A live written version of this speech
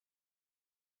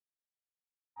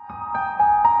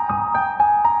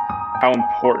how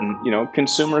important,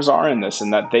 consumers are in this,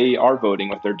 and that they are voting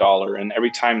with their dollar. And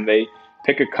every time they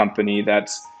pick a company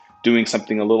that's doing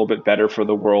something a little bit better for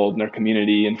the world and their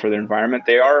community and for their environment,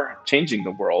 they are changing the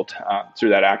world through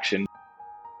that action.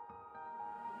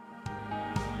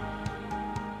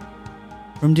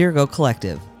 From Dirigo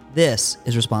Collective, this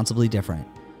is Responsibly Different,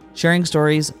 sharing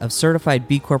stories of certified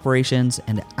B corporations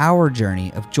and our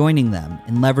journey of joining them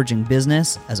in leveraging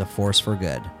business as a force for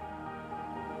good.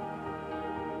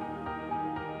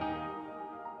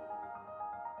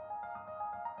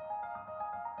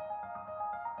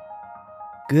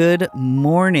 Good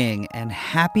morning and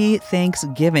happy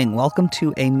Thanksgiving. Welcome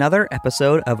to another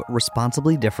episode of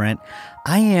Responsibly Different.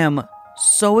 I am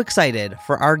so excited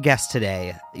for our guest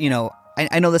today.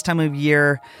 I know this time of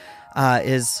year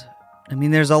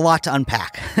there's a lot to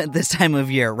unpack at this time of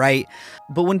year, right?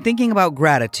 But when thinking about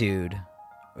gratitude,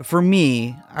 for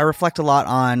me, I reflect a lot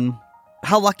on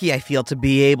how lucky I feel to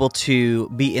be able to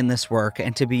be in this work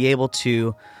and to be able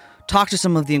to talk to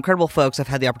some of the incredible folks I've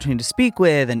had the opportunity to speak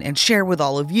with and share with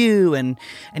all of you and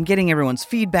getting everyone's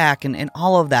feedback and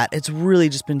all of that. It's really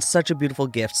just been such a beautiful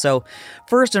gift. So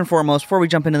first and foremost, before we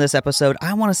jump into this episode,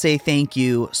 I want to say thank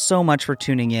you so much for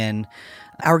tuning in.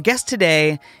 Our guest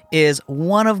today is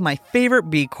one of my favorite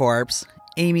B Corps,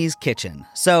 Amy's Kitchen.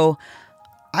 So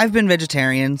I've been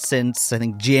vegetarian since, I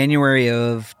think, January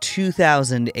of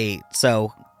 2008.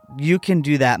 So you can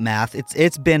do that math.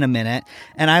 It's been a minute.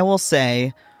 And I will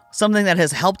say something that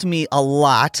has helped me a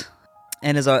lot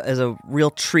and is a real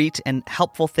treat and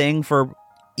helpful thing for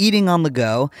eating on the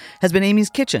go has been Amy's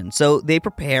Kitchen. So they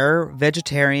prepare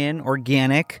vegetarian,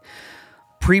 organic,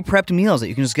 pre-prepped meals that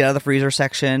you can just get out of the freezer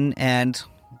section and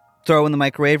throw in the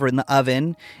microwave or in the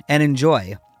oven and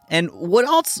enjoy. And what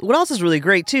else is really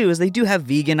great too is they do have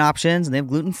vegan options and they have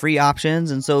gluten-free options,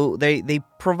 and so they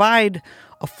provide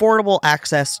affordable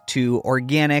access to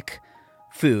organic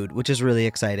food, which is really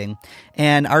exciting.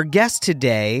 And our guest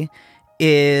today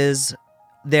is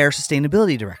their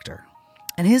sustainability director.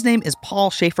 And his name is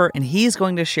Paul Schaefer, and he's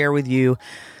going to share with you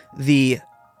the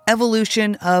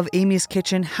evolution of Amy's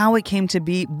Kitchen, how it came to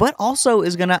be, but also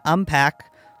is going to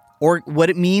unpack or what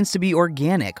it means to be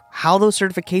organic, how those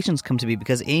certifications come to be,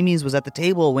 because Amy's was at the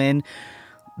table when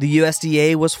the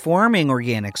USDA was forming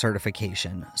organic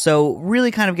certification. So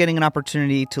really kind of getting an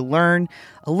opportunity to learn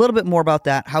a little bit more about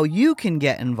that, how you can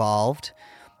get involved.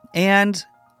 And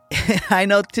I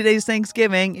know today's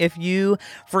Thanksgiving. If you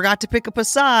forgot to pick up a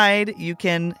side, you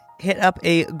can hit up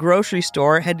a grocery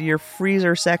store, head to your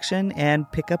freezer section,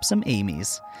 and pick up some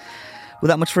Amy's.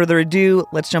 Without much further ado,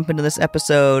 let's jump into this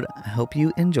episode. I hope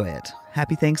you enjoy it.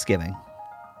 Happy Thanksgiving.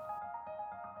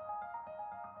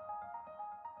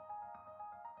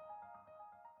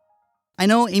 I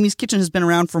know Amy's Kitchen has been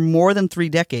around for more than 3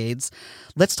 decades.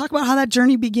 Let's talk about how that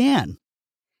journey began.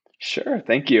 Sure.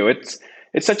 Thank you. It's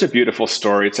such a beautiful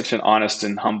story. It's such an honest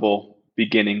and humble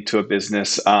beginning to a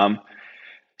business.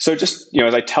 So just,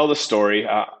 as I tell the story,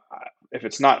 if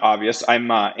it's not obvious, I'm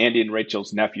Andy and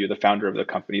Rachel's nephew, the founder of the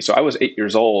company. So I was 8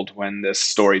 years old when this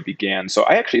story began. So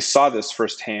I actually saw this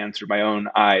firsthand through my own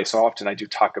eyes. So often I do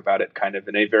talk about it kind of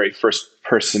in a very first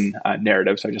person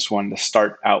narrative. So I just wanted to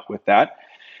start out with that.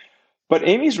 But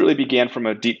Amy's really began from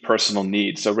a deep personal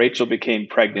need. So Rachel became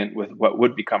pregnant with what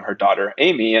would become her daughter,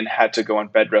 Amy, and had to go on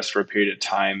bed rest for a period of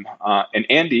time. And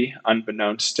Andy,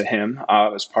 unbeknownst to him,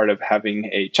 as part of having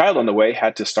a child on the way,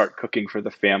 had to start cooking for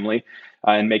the family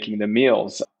and making the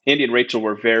meals. Andy and Rachel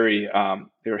were they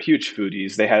were huge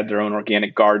foodies. They had their own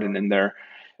organic garden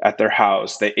at their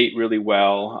house. They ate really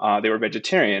well. They were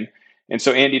vegetarian. And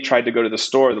so Andy tried to go to the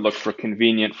store to look for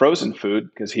convenient frozen food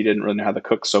because he didn't really know how to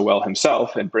cook so well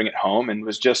himself and bring it home, and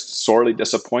was just sorely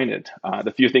disappointed.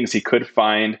 The few things he could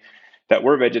find that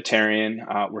were vegetarian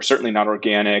were certainly not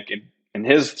organic, and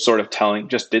his sort of telling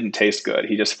just didn't taste good.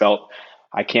 He just felt,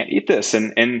 I can't eat this.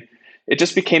 And it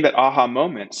just became that aha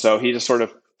moment. So he just sort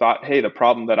of thought, hey, the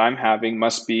problem that I'm having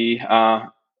must be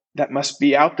out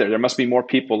there. There must be more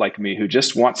people like me who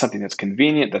just want something that's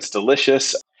convenient, that's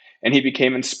delicious. And he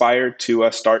became inspired to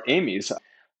start Amy's.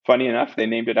 Funny enough, they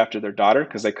named it after their daughter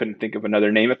because they couldn't think of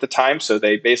another name at the time. So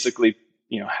they basically,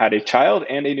 had a child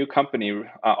and a new company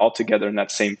all together in that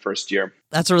same first year.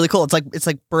 That's really cool. It's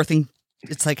like birthing.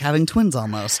 It's like having twins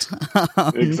almost.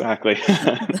 Exactly.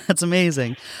 That's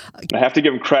amazing. I have to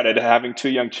give them credit. Having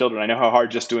 2 young children, I know how hard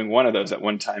just doing one of those at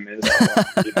one time is.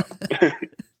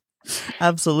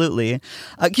 Absolutely.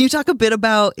 Can you talk a bit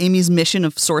about Amy's mission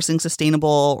of sourcing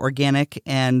sustainable, organic,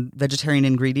 and vegetarian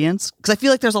ingredients? Because I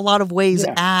feel like there's a lot of ways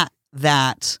at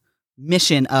that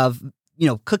mission of,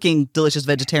 cooking delicious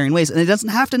vegetarian ways. And it doesn't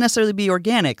have to necessarily be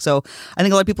organic. So I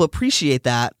think a lot of people appreciate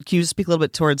that. Can you speak a little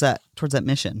bit towards that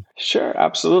mission? Sure,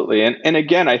 absolutely. And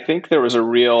again, I think there was a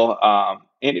real,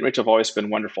 Andy and Rachel have always been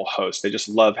wonderful hosts. They just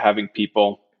love having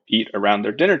people eat around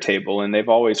their dinner table. And they've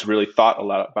always really thought a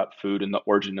lot about food and the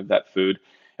origin of that food.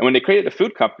 And when they created the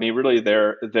food company, really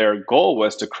their goal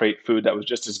was to create food that was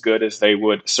just as good as they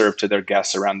would serve to their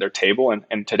guests around their table.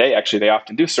 And today, actually, they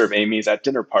often do serve Amy's at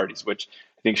dinner parties, which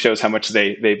I think shows how much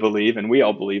they believe, and we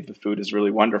all believe the food is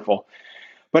really wonderful.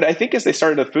 But I think as they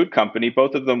started a food company,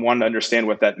 both of them wanted to understand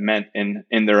what that meant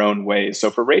in their own ways.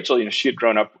 So for Rachel, she had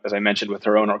grown up, as I mentioned, with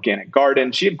her own organic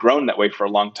garden. She had grown that way for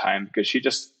a long time because she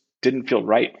just didn't feel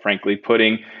right, frankly,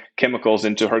 putting chemicals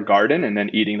into her garden and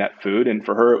then eating that food. And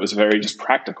for her, it was very just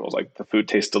practical. It's like the food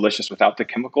tastes delicious without the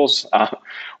chemicals.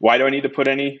 Why do I need to put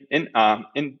any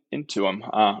into them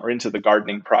or into the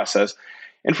gardening process?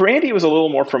 And for Andy, it was a little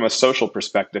more from a social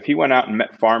perspective. He went out and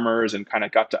met farmers and kind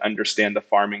of got to understand the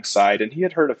farming side. And he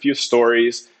had heard a few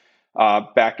stories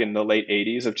back in the late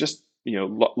 80s of just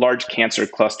large cancer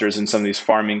clusters in some of these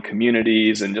farming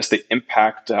communities and just the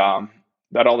impact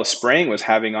that all the spraying was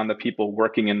having on the people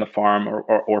working in the farm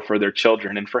or for their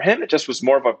children. And for him, it just was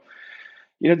more of a,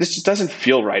 this just doesn't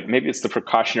feel right. Maybe it's the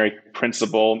precautionary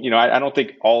principle. I don't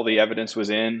think all the evidence was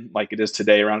in like it is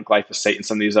today around glyphosate and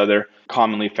some of these other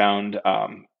commonly found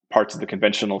parts of the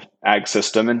conventional ag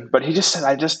system. But he just said,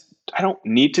 I don't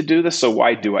need to do this. So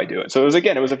why do I do it? So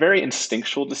it was a very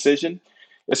instinctual decision.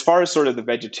 As far as sort of the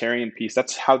vegetarian piece,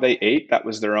 that's how they ate. That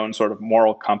was their own sort of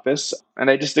moral compass. And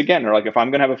they just, again, are like, if I'm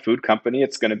going to have a food company,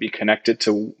 it's going to be connected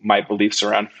to my beliefs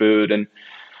around food. And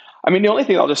I mean, the only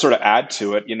thing I'll just sort of add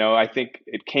to it, I think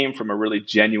it came from a really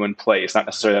genuine place, not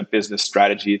necessarily a business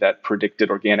strategy that predicted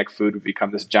organic food would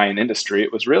become this giant industry.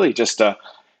 It was really just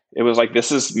it was like,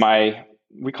 this is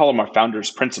we call them our founders'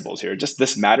 principles here. Just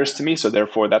this matters to me. So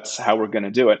therefore, that's how we're going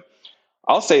to do it.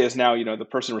 I'll say is now, the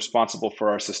person responsible for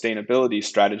our sustainability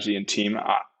strategy and team,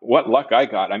 what luck I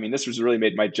got. I mean, this was really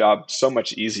made my job so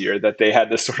much easier that they had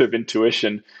this sort of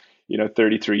intuition,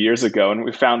 33 years ago. And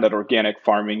we found that organic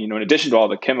farming, in addition to all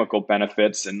the chemical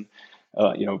benefits and,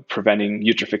 preventing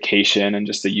eutrophication and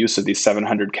just the use of these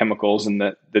 700 chemicals in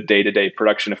the day-to-day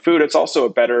production of food, it's also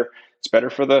it's better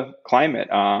for the climate.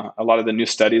 A lot of the new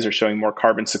studies are showing more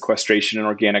carbon sequestration in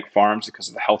organic farms because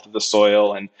of the health of the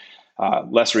soil and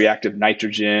less reactive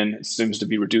nitrogen. It seems to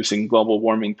be reducing global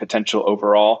warming potential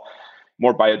overall,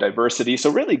 more biodiversity.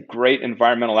 So really great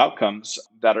environmental outcomes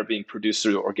that are being produced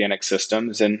through organic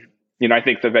systems. And, I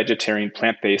think the vegetarian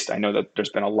plant-based, I know that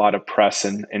there's been a lot of press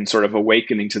and sort of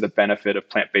awakening to the benefit of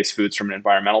plant-based foods from an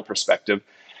environmental perspective.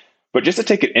 But just to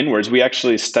take it inwards, we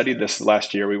actually studied this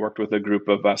last year. We worked with a group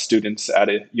of students at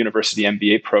a university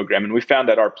MBA program, and we found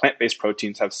that our plant-based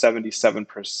proteins have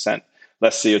 77%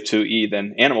 less CO2e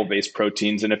than animal-based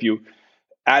proteins. And if you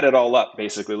add it all up,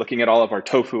 basically looking at all of our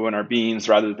tofu and our beans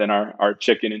rather than our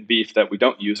chicken and beef that we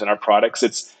don't use in our products,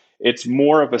 it's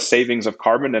more of a savings of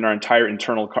carbon than our entire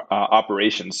internal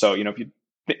operation. So,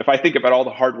 if I think about all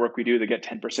the hard work we do to get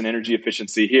 10% energy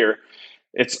efficiency here,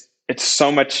 it's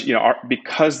so much,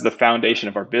 because the foundation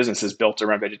of our business is built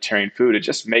around vegetarian food, it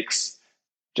just makes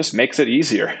it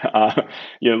easier,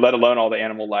 let alone all the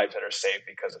animal lives that are saved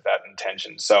because of that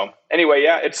intention. So anyway,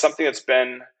 yeah, it's something that's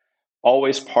been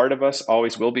always part of us,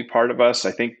 always will be part of us.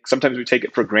 I think sometimes we take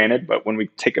it for granted, but when we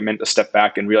take a minute to step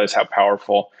back and realize how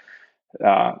powerful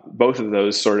both of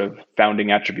those sort of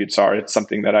founding attributes are, it's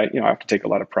something that I have to take a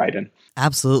lot of pride in.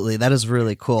 Absolutely. That is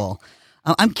really cool.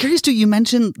 I'm curious too, you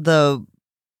mentioned the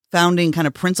founding kind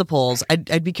of principles.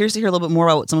 I'd be curious to hear a little bit more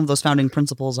about what some of those founding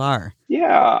principles are.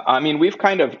 Yeah. I mean,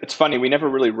 it's funny, we never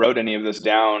really wrote any of this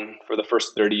down for the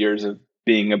first 30 years of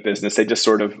being a business. They just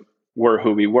sort of were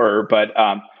who we were. But,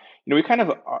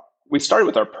 we started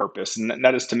with our purpose, and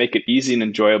that is to make it easy and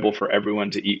enjoyable for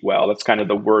everyone to eat well. That's kind of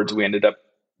the words we ended up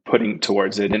putting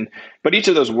towards it. But each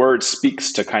of those words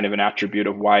speaks to kind of an attribute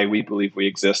of why we believe we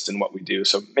exist and what we do.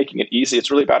 So making it easy,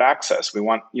 it's really about access. We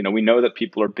know that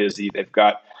people are busy. They've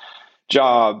got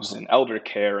jobs and elder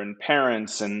care and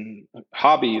parents and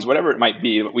hobbies, whatever it might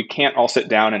be, but we can't all sit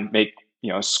down and make,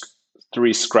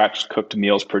 3 scratch cooked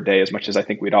meals per day as much as I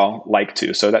think we'd all like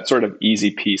to. So that sort of easy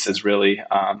piece is really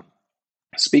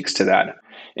speaks to that.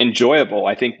 Enjoyable.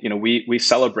 I think, we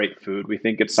celebrate food. We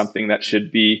think it's something that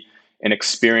should be an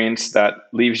experience that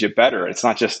leaves you better. It's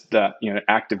not just the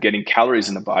act of getting calories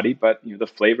in the body, but the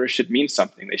flavors should mean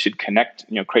something. They should connect,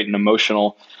 create an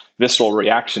emotional, visceral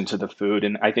reaction to the food.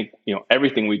 And I think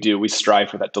everything we do, we strive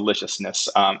for that deliciousness.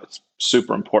 It's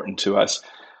super important to us.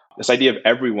 This idea of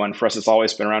everyone, for us, it's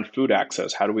always been around food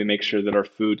access. How do we make sure that our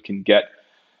food can get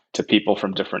to people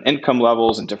from different income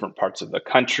levels in different parts of the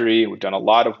country. We've done a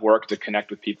lot of work to connect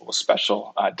with people with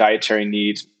special dietary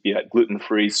needs, be it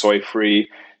gluten-free, soy-free,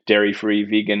 dairy-free,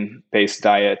 vegan-based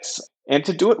diets. And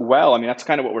to do it well, I mean, that's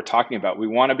kind of what we're talking about. We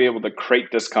want to be able to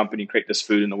create this company, create this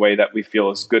food in a way that we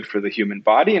feel is good for the human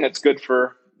body and it's good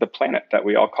for the planet that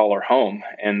we all call our home.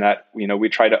 And that, we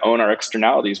try to own our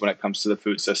externalities when it comes to the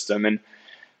food system.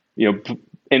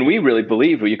 And we really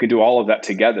believe you can do all of that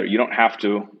together. You don't have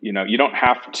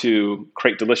to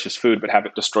create delicious food, but have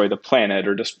it destroy the planet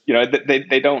or just,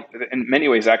 they don't, in many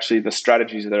ways, actually, the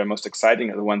strategies that are most exciting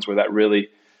are the ones where that really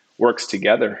works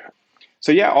together.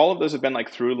 So yeah, all of those have been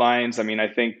like through lines. I mean, I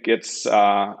think it's,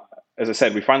 as I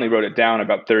said, we finally wrote it down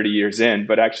about 30 years in,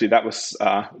 but actually that was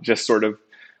just sort of,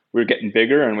 we were getting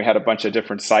bigger and we had a bunch of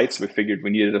different sites. We figured we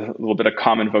needed a little bit of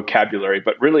common vocabulary,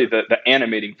 but really the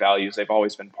animating values, they've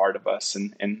always been part of us.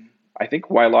 And I think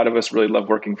why a lot of us really love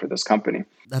working for this company.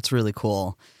 That's really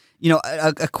cool.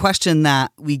 A question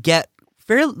that we get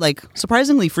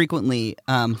surprisingly frequently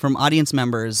from audience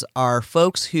members are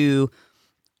folks who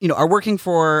are working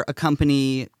for a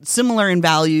company similar in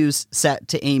values set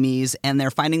to Amy's, and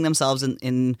they're finding themselves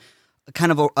in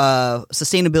kind of a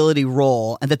sustainability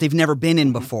role and that they've never been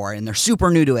in before, and they're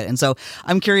super new to it. And so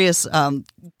I'm curious,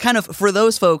 kind of for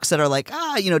those folks that are like,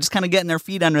 just kind of getting their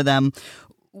feet under them,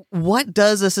 what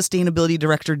does a sustainability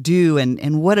director do,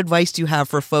 and what advice do you have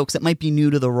for folks that might be new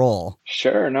to the role?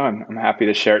 Sure. No, I'm happy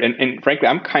to share it. And frankly,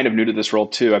 I'm kind of new to this role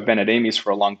too. I've been at Amy's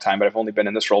for a long time, but I've only been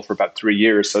in this role for about 3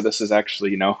 years. So this is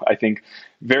actually, I think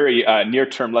very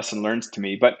near-term lesson learned to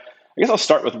me. But I guess I'll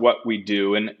start with what we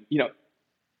do. And,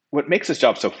 what makes this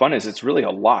job so fun is it's really a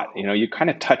lot. You kind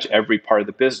of touch every part of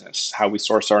the business, how we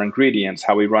source our ingredients,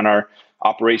 how we run our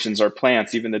operations, our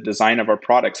plants, even the design of our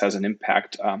products has an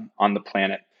impact on the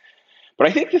planet. But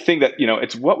I think the thing that,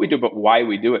 it's what we do, but why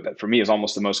we do it, that for me is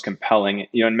almost the most compelling.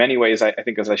 In many ways, I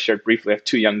think, as I shared briefly, I have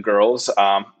 2 young girls.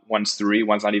 One's 3,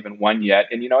 one's not even 1 yet.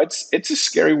 And, it's a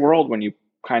scary world when you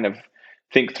kind of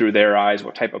think through their eyes,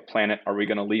 what type of planet are we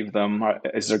going to leave them? Are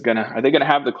they going to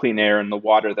have the clean air and the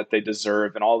water that they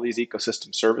deserve and all these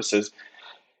ecosystem services?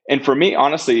 And for me,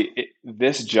 honestly,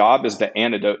 this job is the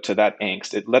antidote to that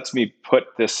angst. It lets me put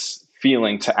this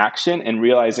feeling to action, and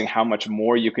realizing how much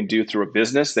more you can do through a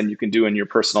business than you can do in your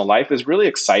personal life is really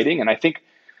exciting. And I think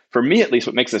for me, at least,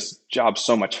 what makes this job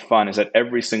so much fun is that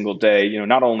every single day,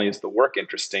 not only is the work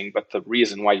interesting, but the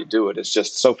reason why you do it is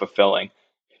just so fulfilling.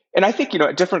 And I think,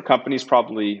 different companies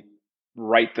probably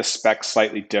write the specs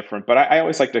slightly different, but I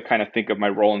always like to kind of think of my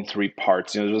role in 3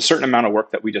 parts. There's a certain amount of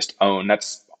work that we just own.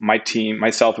 That's my team,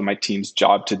 myself and my team's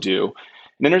job to do.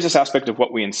 And then there's this aspect of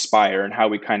what we inspire and how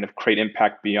we kind of create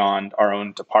impact beyond our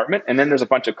own department. And then there's a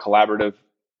bunch of collaborative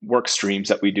work streams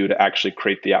that we do to actually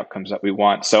create the outcomes that we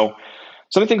want. So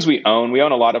some of the things we own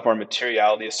a lot of our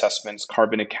materiality assessments,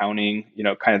 carbon accounting,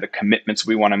 kind of the commitments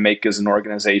we want to make as an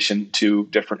organization to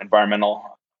different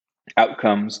environmental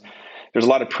outcomes. There's a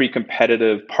lot of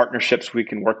pre-competitive partnerships we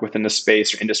can work with in the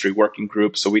space, or industry working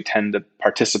groups. So we tend to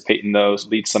participate in those,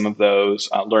 lead some of those,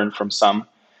 learn from some.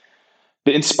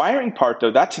 The inspiring part,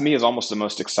 though, that to me is almost the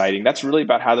most exciting. That's really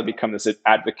about how to become this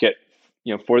advocate,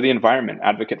 for the environment,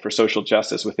 advocate for social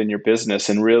justice within your business,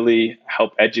 and really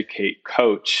help educate,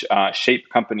 coach, shape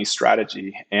company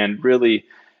strategy, and really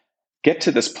get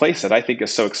to this place that I think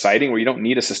is so exciting, where you don't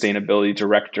need a sustainability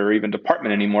director or even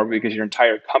department anymore, because your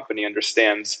entire company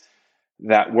understands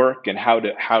that work and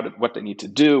what they need to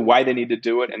do, why they need to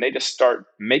do it. And they just start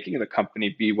making the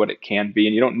company be what it can be.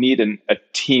 And you don't need a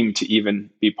team to even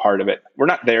be part of it. We're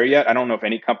not there yet. I don't know if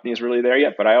any company is really there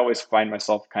yet, but I always find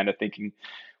myself kind of thinking,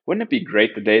 wouldn't it be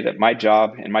great the day that my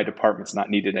job and my department's not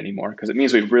needed anymore? Because it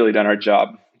means we've really done our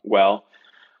job well.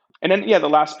 And then, the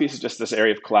last piece is just this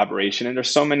area of collaboration. And there's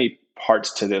so many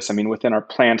parts to this. I mean, within our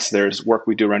plants, there's work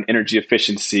we do around energy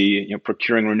efficiency,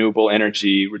 procuring renewable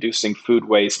energy, reducing food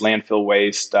waste, landfill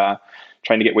waste,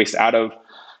 trying to get waste out of,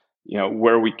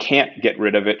 where we can't get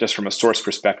rid of it, just from a source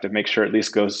perspective, make sure it at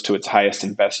least goes to its highest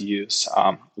and best use.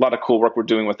 A lot of cool work we're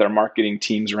doing with our marketing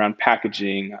teams around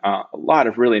packaging, a lot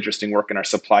of really interesting work in our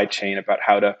supply chain about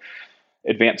how to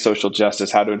advance social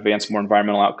justice, how to advance more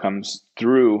environmental outcomes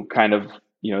through kind of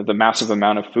the massive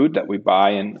amount of food that we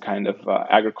buy and kind of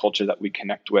agriculture that we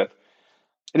connect with.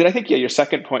 And then I think, your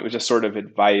second point was just sort of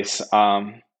advice.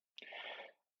 I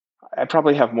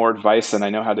probably have more advice than I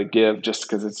know how to give, just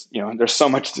because it's, there's so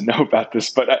much to know about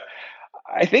this. But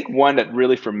I think one that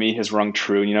really for me has rung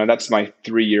true, that's my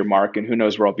 3-year mark, and who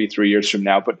knows where I'll be 3 years from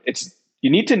now, but you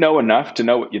need to know enough to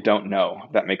know what you don't know,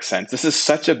 if that makes sense. This is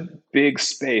such a big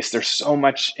space. There's so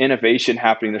much innovation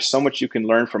happening. There's so much you can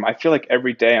learn from. I feel like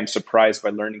every day I'm surprised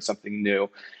by learning something new.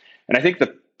 And I think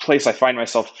the place I find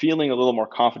myself feeling a little more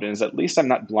confident is at least I'm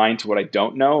not blind to what I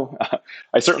don't know.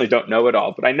 I certainly don't know it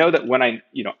all, but I know that when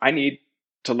I need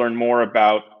to learn more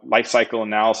about life cycle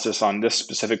analysis on this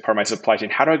specific part of my supply chain,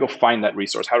 how do I go find that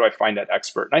resource? How do I find that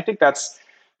expert? And I think we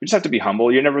just have to be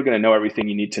humble. You're never going to know everything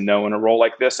you need to know in a role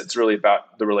like this. It's really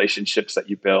about the relationships that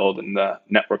you build and the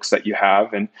networks that you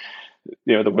have, and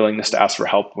the willingness to ask for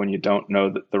help when you don't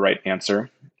know the right answer.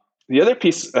 The other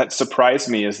piece that surprised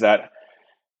me is that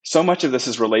so much of this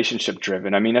is relationship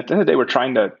driven. I mean, at the end of the day, we're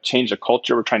trying to change a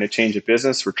culture. We're trying to change a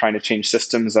business. We're trying to change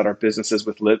systems that our businesses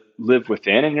live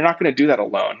within. And you're not going to do that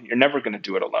alone. You're never going to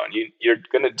do it alone. You're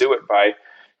going to do it by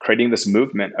creating this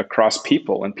movement across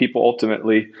people. And people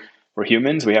ultimately, we're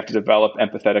humans. We have to develop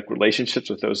empathetic relationships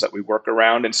with those that we work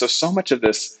around. And so much of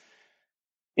this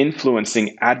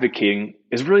influencing, advocating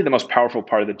is really the most powerful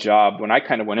part of the job. When I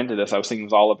kind of went into this, I was thinking it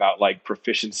was all about like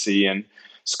proficiency and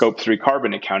Scope 3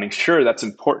 carbon accounting. Sure, that's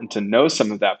important to know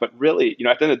some of that, but really,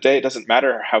 at the end of the day, it doesn't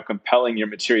matter how compelling your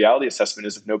materiality assessment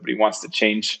is if nobody wants to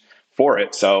change for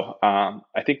it. So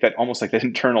I think that almost like the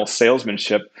internal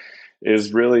salesmanship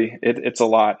is really, it's a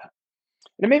lot.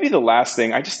 And maybe the last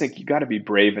thing, I just think you got to be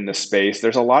brave in this space.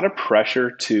 There's a lot of pressure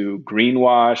to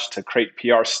greenwash, to create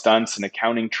PR stunts and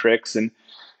accounting tricks. And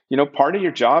part of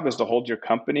your job is to hold your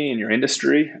company and your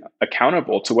industry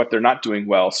accountable to what they're not doing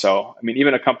well. So, I mean,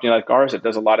 even a company like ours that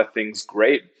does a lot of things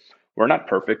great, we're not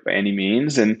perfect by any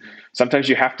means. And sometimes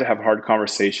you have to have hard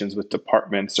conversations with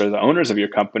departments or the owners of your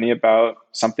company about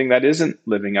something that isn't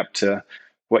living up to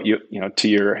what to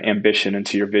your ambition and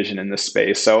to your vision in this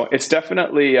space. So it's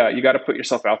definitely, you got to put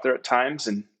yourself out there at times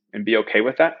and be okay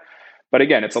with that. But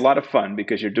again, it's a lot of fun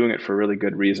because you're doing it for a really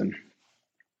good reason.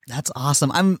 That's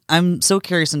awesome. I'm so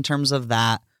curious in terms of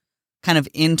that kind of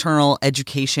internal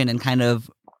education and kind of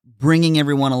bringing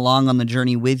everyone along on the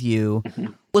journey with you.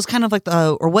 Was kind of like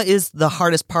what is the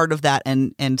hardest part of that?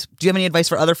 And do you have any advice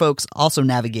for other folks also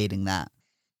navigating that?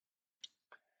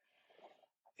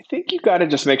 I think you got to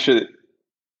just make sure that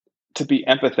to be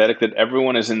empathetic that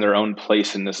everyone is in their own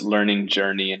place in this learning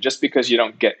journey. And just because you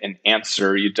don't get an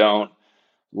answer, you don't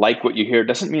like what you hear,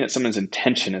 doesn't mean that someone's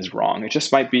intention is wrong. It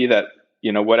just might be that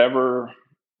whatever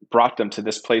brought them to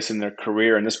this place in their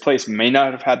career, and this place may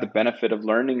not have had the benefit of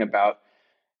learning about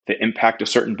the impact of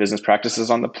certain business practices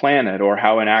on the planet, or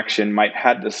how an action might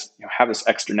have this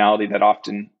externality that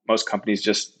often most companies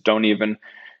just don't even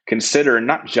consider, and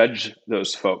not judge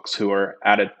those folks who are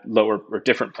at a lower or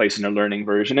different place in their learning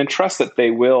version, and trust that they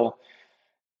will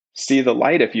see the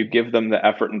light if you give them the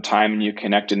effort and time and you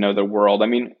connect and know the world. I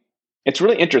mean, it's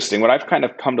really interesting. What I've kind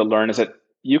of come to learn is that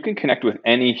you can connect with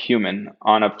any human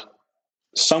on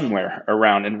somewhere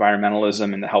around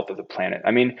environmentalism and the health of the planet.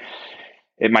 I mean,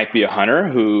 it might be a hunter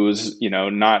who's,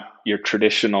 not your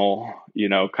traditional,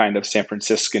 kind of San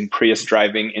Franciscan Prius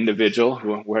driving individual,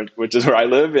 which is where I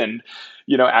live, and,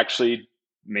 actually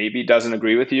maybe doesn't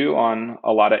agree with you on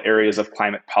a lot of areas of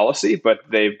climate policy, but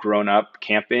they've grown up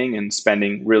camping and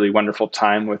spending really wonderful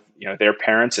time with, their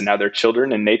parents and now their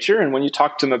children in nature. And when you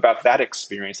talk to them about that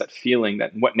experience, that feeling,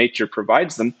 that what nature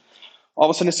provides them, all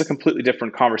of a sudden it's a completely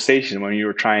different conversation when you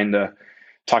were trying to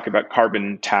talk about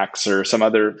carbon tax or some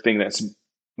other thing that's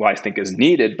I think is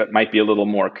needed, but might be a little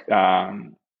more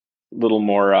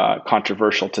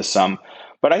controversial to some.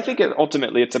 But I think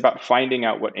ultimately it's about finding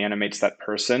out what animates that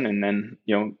person. And then,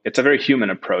 it's a very human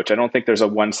approach. I don't think there's a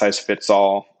one size fits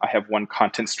all. I have one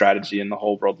content strategy and the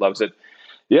whole world loves it.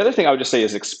 The other thing I would just say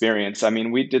is experience. I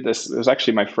mean, we did this. It was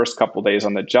actually my first couple of days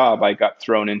on the job. I got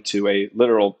thrown into a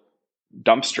literal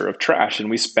dumpster of trash, and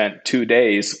we spent 2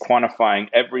 days quantifying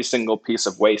every single piece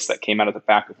of waste that came out of the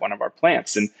back of one of our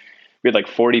plants. And we had like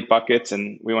 40 buckets,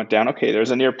 and we went down, okay,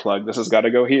 there's an earplug. This has got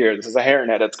to go here. This is a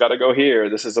hairnet. It's got to go here.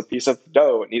 This is a piece of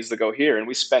dough. It needs to go here. And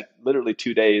we spent literally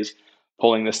 2 days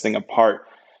pulling this thing apart.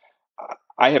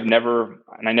 I have never,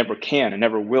 and I never can, and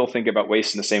never will think about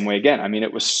waste in the same way again. I mean,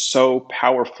 it was so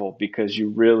powerful because you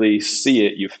really see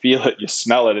it, you feel it, you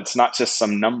smell it. It's not just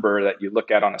some number that you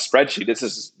look at on a spreadsheet. This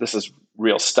is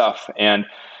real stuff. And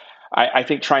I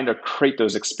think trying to create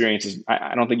those experiences,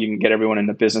 I don't think you can get everyone in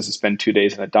the business to spend 2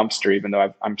 days in a dumpster, even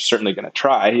though I'm certainly going to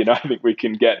try. I think we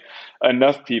can get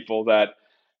enough people that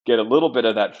get a little bit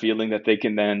of that feeling that they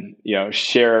can then,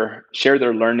 share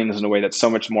their learnings in a way that's so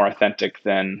much more authentic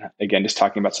than, again, just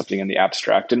talking about something in the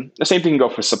abstract. And the same thing can go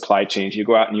for supply chains. You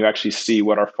go out and you actually see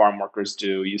what our farm workers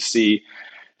do. You see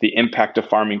the impact of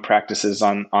farming practices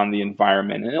on the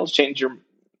environment, and it'll change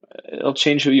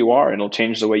who you are, and it'll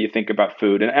change the way you think about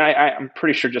food. And I'm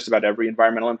pretty sure just about every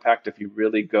environmental impact, if you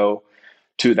really go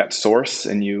to that source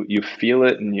and you feel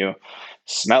it and you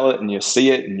smell it and you see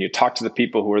it and you talk to the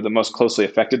people who are the most closely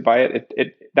affected by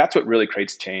it, that's what really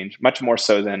creates change, much more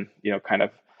so than, kind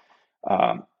of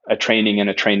a training in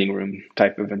a training room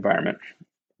type of environment.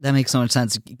 That makes so much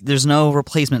sense. There's no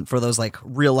replacement for those like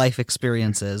real life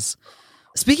experiences.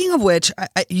 Speaking of which,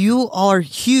 you all are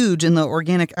huge in the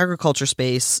organic agriculture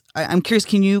space. I'm curious,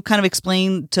 can you kind of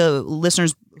explain to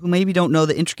listeners who maybe don't know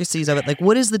the intricacies of it? Like,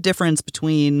 what is the difference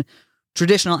between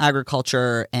traditional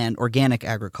agriculture and organic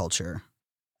agriculture?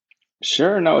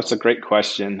 Sure. No, it's a great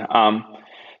question.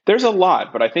 There's a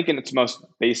lot, but I think in its most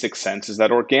basic sense is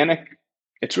that organic,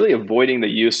 it's really avoiding the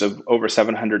use of over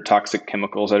 700 toxic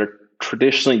chemicals that are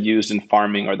traditionally used in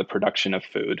farming or the production of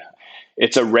food.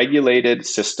 It's a regulated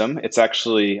system. It's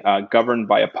actually governed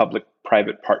by a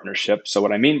public-private partnership. So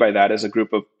what I mean by that is a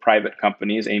group of private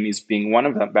companies, Amy's being one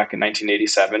of them back in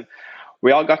 1987.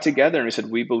 We all got together and we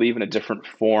said, we believe in a different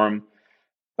form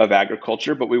of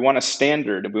agriculture, but we want a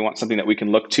standard. We want something that we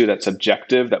can look to that's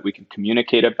objective, that we can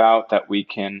communicate about, that we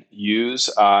can use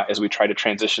as we try to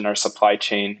transition our supply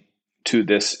chain to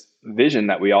this vision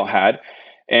that we all had.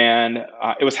 And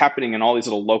it was happening in all these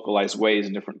little localized ways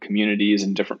in different communities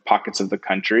and different pockets of the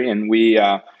country. And we,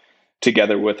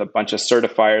 together with a bunch of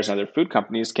certifiers and other food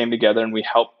companies, came together and we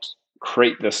helped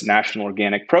create this national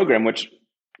organic program, which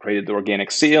created the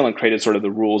organic seal and created sort of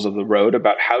the rules of the road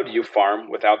about how do you farm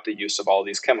without the use of all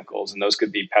these chemicals. And those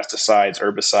could be pesticides,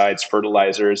 herbicides,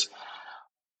 fertilizers.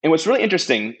 And what's really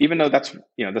interesting, even though that's,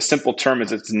 the simple term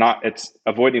is it's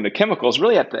avoiding the chemicals,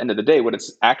 really at the end of the day, what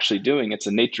it's actually doing, it's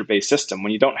a nature-based system.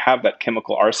 When you don't have that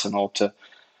chemical arsenal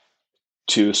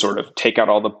to sort of take out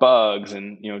all the bugs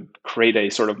and, create a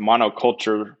sort of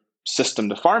monoculture system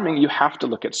to farming, you have to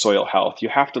look at soil health. You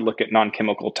have to look at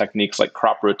non-chemical techniques like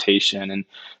crop rotation and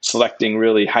selecting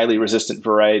really highly resistant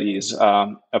varieties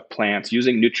of plants,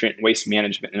 using nutrient waste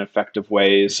management in effective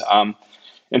ways.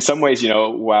 In some ways,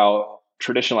 while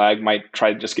traditional ag might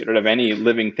try to just get rid of any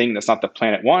living thing that's not the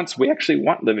planet wants, we actually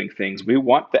want living things. We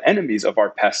want the enemies of our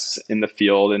pests in the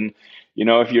field. And,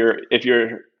 if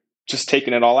you're just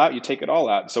taking it all out, you take it all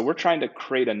out. So we're trying to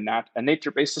create a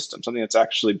nature-based system, something that's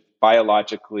actually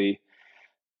biologically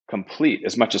complete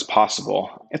as much as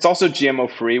possible. It's also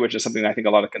GMO-free, which is something I think a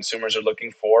lot of consumers are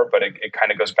looking for, but it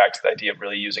kind of goes back to the idea of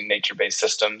really using nature-based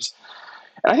systems.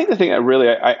 And I think the thing that really,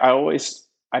 I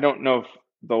don't know if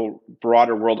the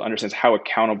broader world understands how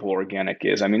accountable organic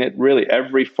is. I mean, it really,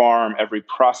 every farm, every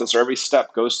process, or every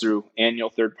step goes through annual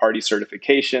third-party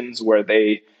certifications where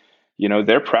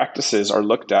their practices are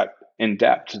looked at in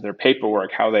depth, their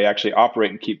paperwork, how they actually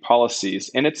operate and keep policies.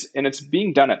 And it's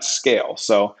being done at scale.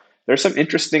 So there's some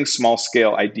interesting small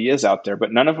scale ideas out there,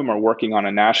 but none of them are working on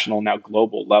a national, now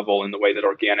global level in the way that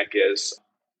organic is.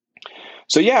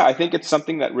 So yeah, I think it's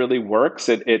something that really works.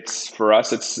 It's for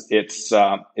us. It's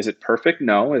is it perfect?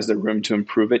 No. Is there room to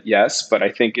improve it? Yes. But I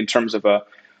think in terms of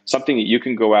something that you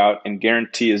can go out and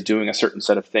guarantee is doing a certain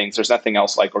set of things, there's nothing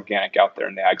else like organic out there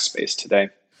in the ag space today.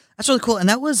 That's really cool. And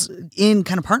that was in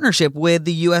kind of partnership with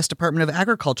the U.S. Department of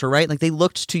Agriculture, right? Like they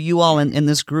looked to you all in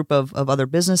this group of other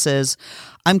businesses.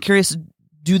 I'm curious,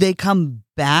 do they come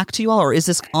back to you all, or is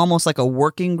this almost like a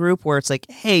working group where it's like,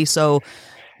 hey, so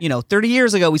 30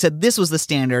 years ago, we said this was the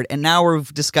standard, and now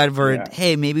we've discovered,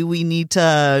 hey, maybe we need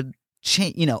to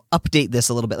change, update this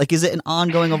a little bit. Like, is it an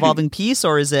ongoing, evolving piece,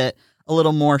 or is it a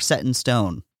little more set in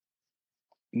stone?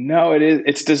 No, it is.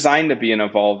 It's designed to be an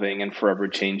evolving and forever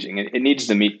changing. It needs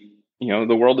to meet,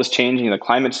 the world is changing, the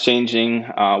climate's changing,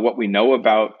 what we know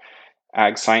about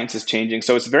ag science is changing.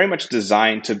 So it's very much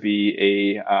designed to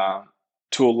be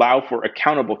to allow for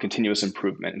accountable continuous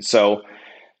improvement. And so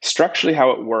structurally,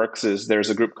 how it works is there's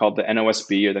a group called the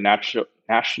NOSB, or the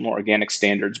National Organic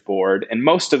Standards Board, and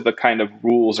most of the kind of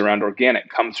rules around organic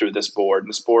come through this board. And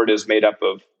this board is made up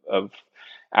of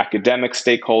academic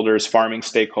stakeholders, farming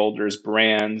stakeholders,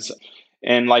 brands,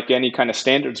 and like any kind of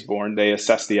standards board, they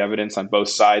assess the evidence on both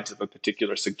sides of a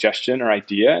particular suggestion or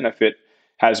idea, and if it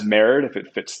has merit, if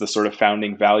it fits the sort of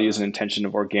founding values and intention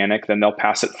of organic, then they'll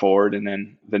pass it forward. And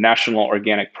then the National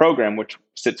Organic Program, which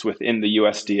sits within the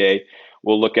USDA,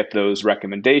 will look at those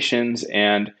recommendations,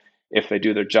 and if they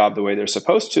do their job the way they're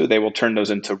supposed to, they will turn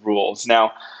those into rules.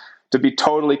 Now, to be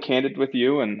totally candid with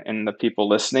you and the people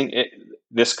listening,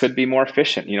 this could be more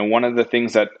efficient. One of the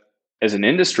things that as an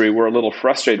industry we're a little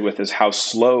frustrated with is how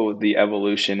slow the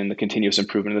evolution and the continuous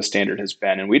improvement of the standard has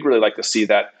been. And we'd really like to see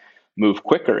that move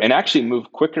quicker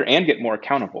and get more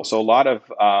accountable. So a lot of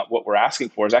what we're asking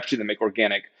for is actually to make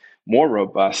organic more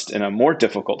robust and a more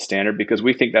difficult standard, because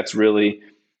we think that's really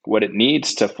what it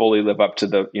needs to fully live up to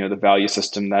the the value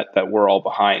system that we're all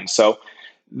behind. So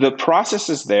the process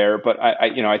is there, but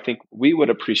I think we would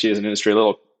appreciate as an industry a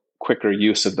little quicker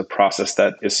use of the process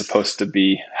that is supposed to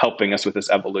be helping us with this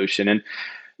evolution. And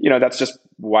that's just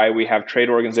why we have trade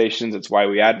organizations. It's why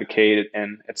we advocate,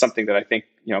 and it's something that I think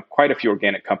quite a few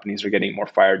organic companies are getting more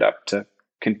fired up to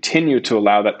continue to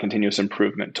allow that continuous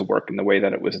improvement to work in the way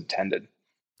that it was intended.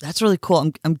 That's really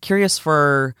cool. I'm curious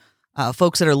for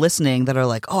folks that are listening that are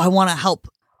like, oh, I want to help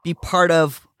be part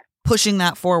of pushing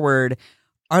that forward.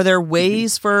 Are there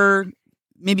ways for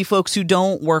maybe folks who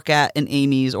don't work at an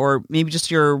Amy's, or maybe just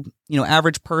your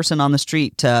average person on the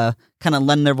street, to kind of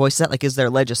lend their voice to that? Like, is there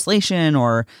legislation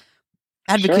or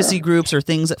advocacy groups or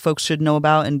things that folks should know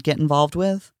about and get involved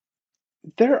with?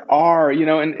 There are,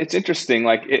 and it's interesting.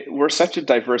 Like, we're such a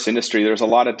diverse industry. There's a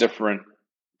lot of different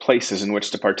places in which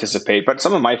to participate. But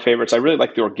some of my favorites, I really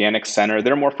like the Organic Center.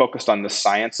 They're more focused on the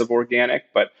science of organic,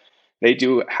 but they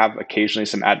do have occasionally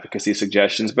some advocacy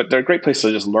suggestions. But they're a great place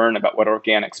to just learn about what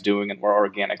organic's doing and where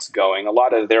organic's going. A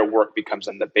lot of their work becomes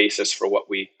then the basis for what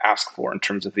we ask for in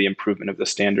terms of the improvement of the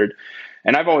standard.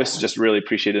 And I've always just really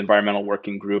appreciated Environmental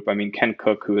Working Group. I mean, Ken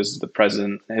Cook, who is the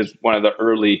president, is one of the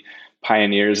early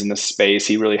pioneers in this space.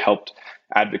 He really helped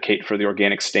advocate for the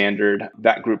organic standard.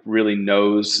 That group really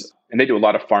knows, and they do a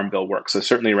lot of Farm Bill work. So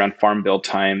certainly around Farm Bill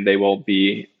time, they will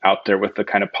be out there with the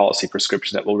kind of policy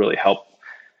prescription that will really help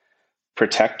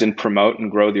protect and promote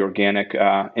and grow the organic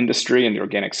industry and the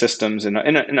organic systems in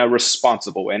a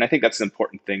responsible way. And I think that's the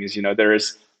important thing is,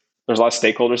 there's a lot of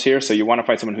stakeholders here. So you want to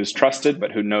find someone who's trusted,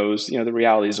 but who knows, the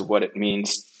realities of what it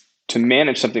means to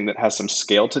manage something that has some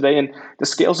scale today. And the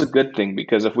scale is a good thing,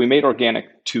 because if we made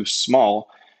organic too small,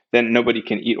 then nobody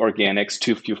can eat organics.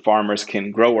 Too few farmers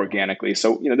can grow organically.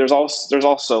 So, there's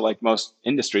also, like most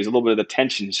industries, a little bit of the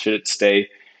tension. Should it stay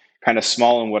kind of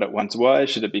small in what it once was?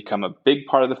 Should it become a big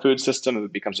part of the food system? If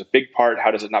it becomes a big part, how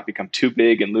does it not become too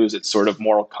big and lose its sort of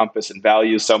moral compass and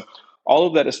values? So all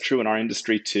of that is true in our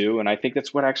industry too. And I think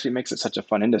that's what actually makes it such a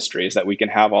fun industry, is that we can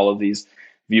have all of these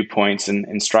viewpoints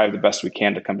and strive the best we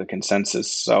can to come to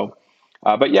consensus. So,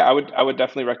 but yeah, I would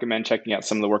definitely recommend checking out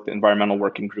some of the work that Environmental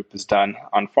Working Group has done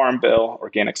on Farm Bill,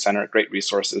 Organic Center, great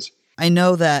resources. I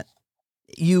know that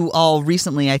you all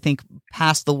recently, I think,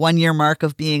 passed the 1-year mark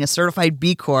of being a certified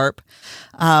B Corp.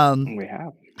 We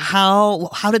have.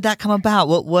 How did that come about?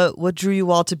 What drew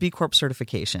you all to B Corp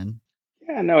certification?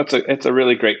 Yeah, no, it's a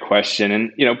really great question,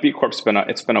 and B Corp's been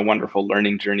a wonderful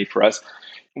learning journey for us.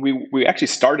 We actually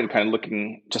started kind of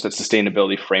looking just at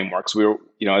sustainability frameworks. We were,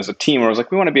 as a team, we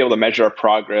want to be able to measure our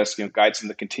progress, guide some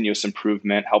of the continuous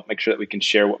improvement, help make sure that we can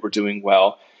share what we're doing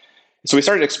well. So we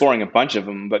started exploring a bunch of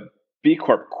them, but B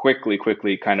Corp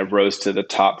quickly kind of rose to the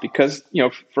top because,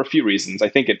 for a few reasons. I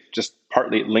think it just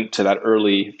partly linked to that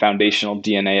early foundational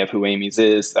DNA of who Amy's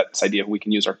is, that this idea of we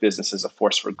can use our business as a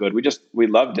force for good. We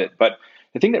loved it. But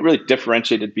the thing that really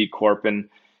differentiated B Corp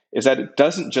is that it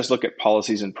doesn't just look at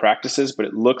policies and practices, but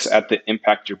it looks at the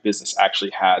impact your business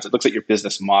actually has. It looks at your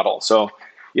business model. So,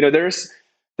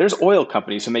 there's oil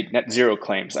companies who make net zero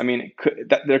claims. I mean,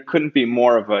 there couldn't be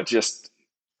more of a just,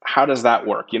 how does that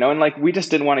work? And we just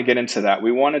didn't want to get into that.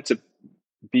 We wanted to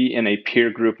be in a peer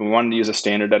group, and we wanted to use a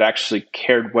standard that actually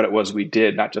cared what it was we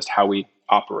did, not just how we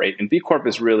operate. And B Corp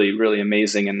is really, really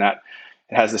amazing in that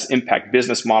it has this impact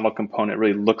business model component. It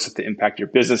really looks at the impact your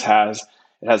business has.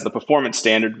 It has the performance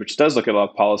standard, which does look at a lot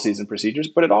of policies and procedures,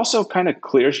 but it also kind of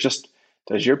clears just,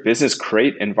 does your business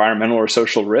create environmental or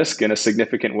social risk in a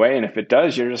significant way? And if it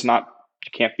does, you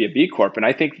can't be a B Corp. And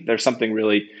I think there's something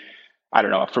really, I don't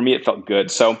know, for me, it felt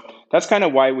good. So that's kind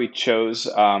of why we chose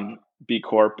B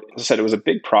Corp. As I said, it was a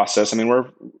big process. I mean, we're,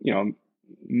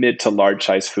 mid to large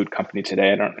size food company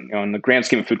today. I don't, in the grand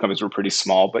scheme of food companies, we're pretty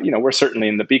small, but, we're certainly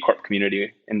in the B Corp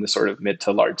community in the sort of mid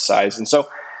to large size. And so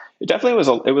it definitely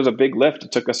was a big lift.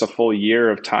 It took us a full year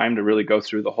of time to really go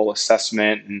through the whole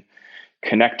assessment and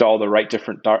connect all the right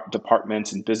different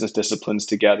departments and business disciplines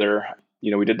together.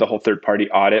 We did the whole third-party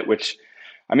audit, which,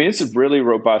 I mean, it's a really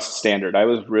robust standard. I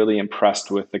was really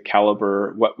impressed with the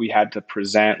caliber, what we had to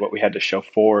present, what we had to show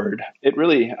forward. It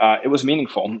really, it was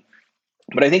meaningful.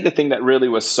 But I think the thing that really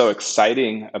was so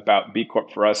exciting about B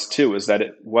Corp for us too is that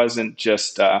it wasn't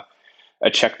just a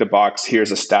check the box,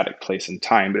 here's a static place and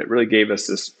time, but it really gave us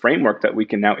this framework that we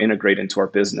can now integrate into our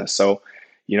business. So,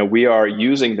 we are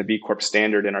using the B Corp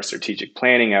standard in our strategic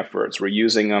planning efforts. We're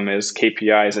using them as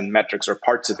KPIs and metrics or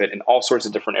parts of it in all sorts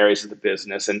of different areas of the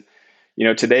business. And,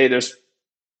 today there's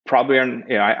probably,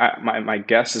 my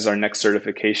guess is our next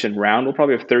certification round, we'll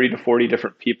probably have 30 to 40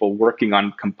 different people working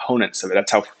on components of it.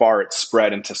 That's how far it's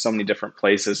spread into so many different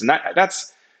places. And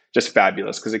that's just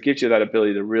fabulous because it gives you that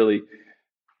ability to really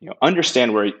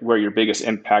understand where your biggest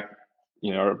impact,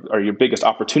 or your biggest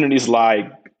opportunities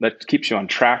lie, that keeps you on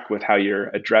track with how you're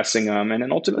addressing them, and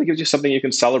then ultimately gives you something you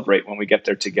can celebrate when we get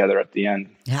there together at the end.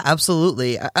 Yeah,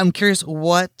 absolutely. I'm curious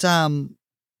what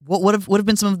would have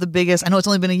been some of the biggest, I know it's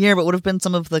only been a year, but what have been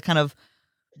some of the kind of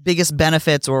biggest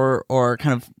benefits or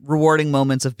kind of rewarding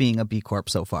moments of being a B Corp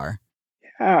so far?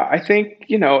 Yeah, I think,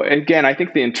 again, I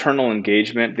think the internal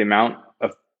engagement, the amount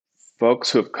of folks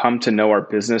who have come to know our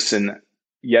business in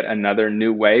yet another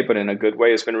new way, but in a good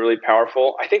way, has been really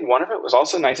powerful. I think one of it was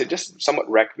also nice. It just somewhat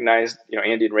recognized,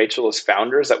 Andy and Rachel as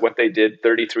founders, that what they did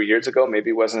 33 years ago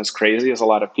maybe wasn't as crazy as a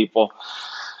lot of people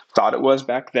thought it was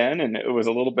back then. And it was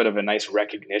a little bit of a nice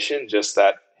recognition, just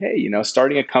that, hey,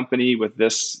 starting a company with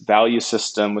this value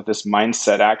system, with this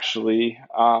mindset, actually,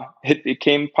 it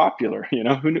became popular.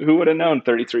 Who would have known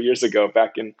 33 years ago,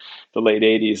 back in the late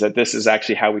 80s, that this is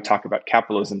actually how we talk about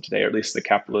capitalism today, or at least the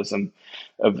capitalism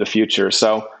of the future.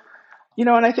 So,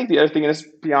 and I think the other thing is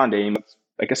beyond AIM.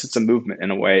 I guess it's a movement in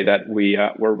a way that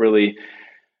we're really,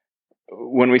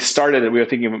 when we started it, we were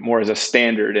thinking of it more as a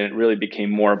standard, and it really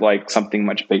became more of like something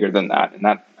much bigger than that. And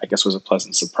that, I guess, was a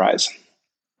pleasant surprise.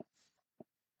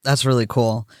 That's really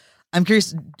cool. I'm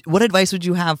curious, what advice would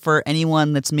you have for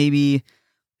anyone that's maybe,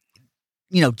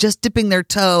 just dipping their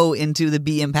toe into the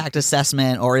B Impact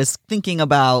Assessment, or is thinking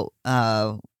about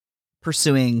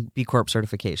pursuing B Corp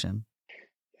certification?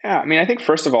 Yeah, I mean, I think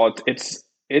first of all,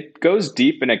 it goes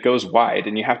deep and it goes wide,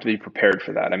 and you have to be prepared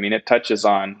for that. I mean, it touches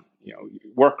on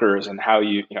workers and how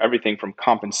everything from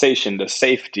compensation to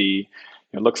safety.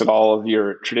 It looks at all of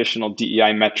your traditional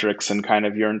DEI metrics and kind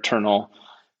of your internal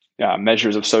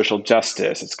measures of social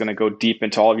justice. It's going to go deep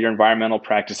into all of your environmental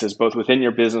practices, both within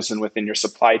your business and within your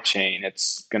supply chain.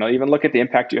 It's going to even look at the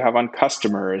impact you have on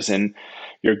customers and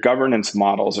your governance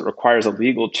models. It requires a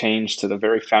legal change to the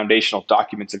very foundational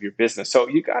documents of your business. So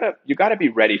you gotta be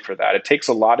ready for that. It takes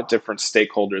a lot of different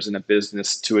stakeholders in a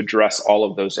business to address all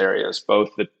of those areas, both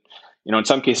the, in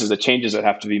some cases, the changes that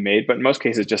have to be made, but in most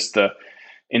cases, just the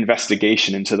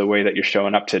investigation into the way that you're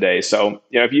showing up today. So,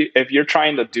 if you're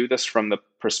trying to do this from the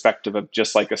perspective of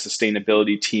just like a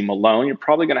sustainability team alone, you're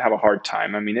probably going to have a hard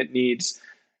time. I mean,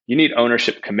 you need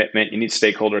ownership commitment, you need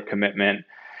stakeholder commitment,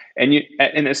 and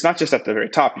it's not just at the very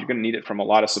top. You're going to need it from a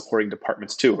lot of supporting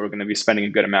departments too, who are going to be spending a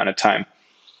good amount of time.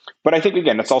 But I think,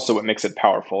 again, that's also what makes it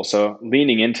powerful. So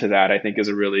leaning into that, I think, is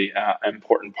a really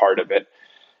important part of it.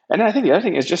 And then I think the other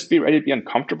thing is just be ready to be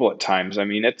uncomfortable at times. I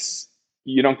mean,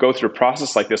 you don't go through a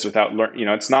process like this without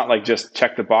it's not like just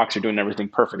check the box, you're doing everything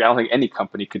perfect. I don't think any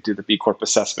company could do the B Corp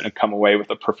assessment and come away with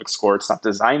a perfect score. It's not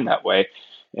designed that way.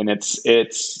 And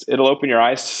it'll open your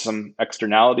eyes to some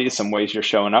externalities, some ways you're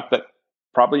showing up that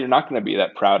probably you're not going to be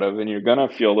that proud of, and you're going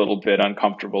to feel a little bit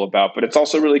uncomfortable about. But it's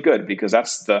also really good, because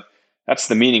that's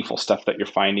the meaningful stuff that you're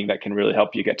finding that can really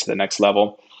help you get to the next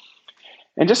level.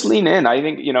 And just lean in. I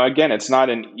think, again, it's not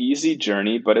an easy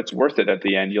journey, but it's worth it at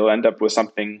the end. You'll end up with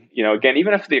something, again,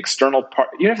 even if the external part,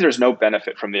 even if there's no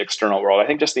benefit from the external world, I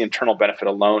think just the internal benefit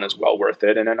alone is well worth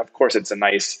it. And then, of course, it's a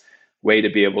nice way to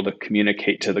be able to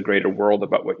communicate to the greater world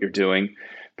about what you're doing.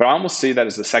 But I almost see that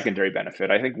as the secondary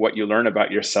benefit. I think what you learn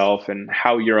about yourself and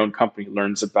how your own company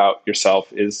learns about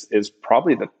yourself is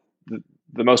probably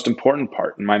the most important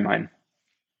part in my mind.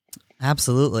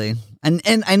 Absolutely. And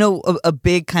I know a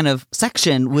big kind of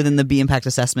section within the B Impact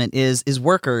Assessment is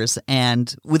workers.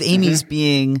 And with Amy's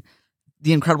being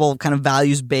the incredible kind of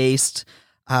values-based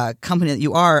company that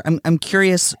you are, I'm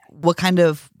curious, what kind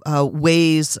of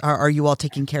ways are you all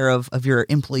taking care of your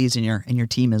employees and your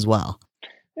team as well?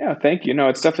 Yeah, thank you. No,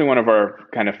 it's definitely one of our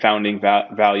kind of founding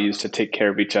values to take care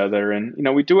of each other. And,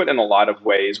 we do it in a lot of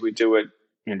ways. We do it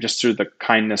just through the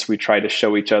kindness we try to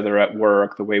show each other at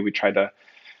work, the way we try to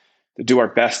do our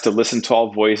best to listen to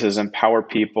all voices, empower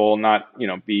people, not,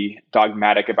 be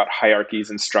dogmatic about hierarchies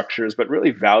and structures, but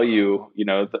really value,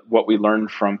 what we learn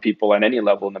from people at any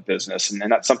level in the business.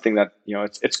 And that's something that,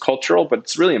 it's cultural, but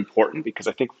it's really important, because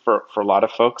I think for a lot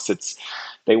of folks,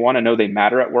 they want to know they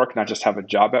matter at work, not just have a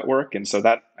job at work. And so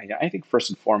that, I think, first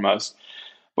and foremost.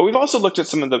 But we've also looked at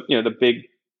some of the, the big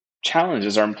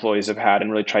challenges our employees have had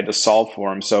and really tried to solve for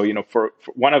them. So, for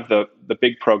one of the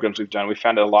big programs we've done, we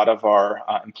found that a lot of our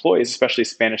employees, especially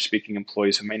Spanish-speaking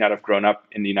employees who may not have grown up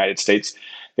in the United States,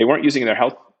 they weren't using their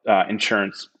health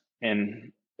insurance,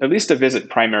 and at least to visit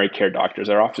primary care doctors.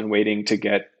 They're often waiting to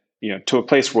get to a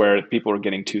place where people are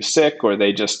getting too sick, or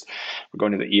they just were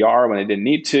going to the ER when they didn't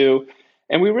need to.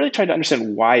 And we really tried to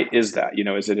understand, why is that?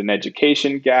 Is it an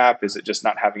education gap? Is it just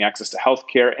not having access to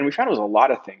healthcare? And we found it was a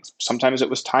lot of things. Sometimes it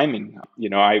was timing.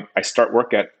 I start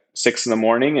work at 6 a.m,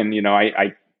 and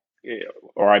I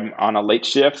or I'm on a late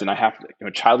shift and I have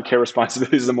childcare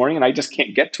responsibilities in the morning, and I just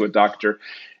can't get to a doctor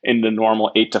in the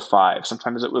normal 8 to 5.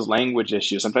 Sometimes it was language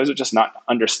issues. Sometimes it was just not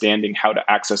understanding how to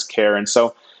access care. And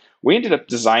so we ended up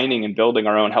designing and building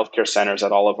our own healthcare centers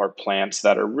at all of our plants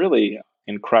that are really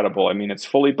incredible. I mean, it's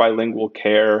fully bilingual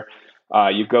care.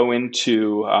 You go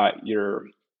into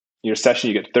your session,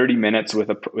 you get 30 minutes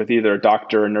with either a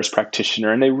doctor or nurse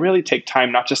practitioner, and they really take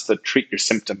time not just to treat your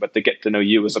symptom, but to get to know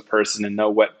you as a person and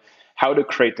know how to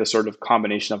create the sort of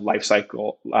combination of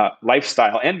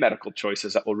lifestyle and medical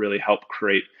choices that will really help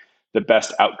create the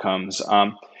best outcomes.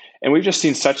 And we've just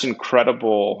seen such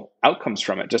incredible outcomes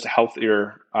from it, just a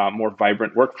healthier, more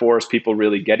vibrant workforce, people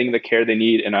really getting the care they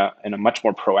need in a much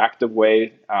more proactive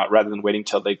way, rather than waiting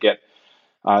till they get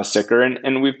sicker.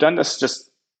 And we've done this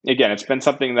again, it's been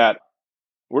something that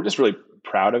we're just really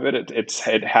proud of it.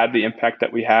 It had the impact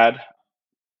that we had.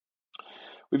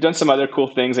 We've done some other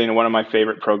cool things. One of my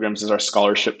favorite programs is our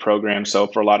scholarship program. So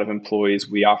for a lot of employees,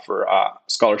 we offer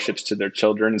scholarships to their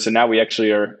children. And so now we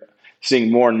actually are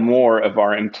seeing more and more of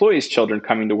our employees' children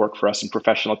coming to work for us in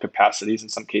professional capacities, in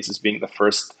some cases being the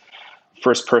first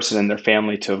person in their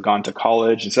family to have gone to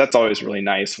college. And so that's always really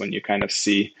nice when you kind of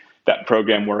see that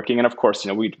program working. And of course,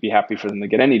 we'd be happy for them to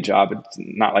get any job. It's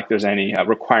not like there's any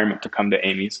requirement to come to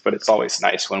Amy's, but it's always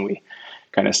nice when we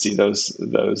kind of see those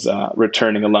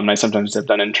returning alumni. Sometimes they've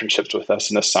done internships with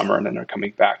us in the summer and then they're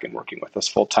coming back and working with us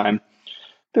full time.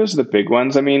 Those are the big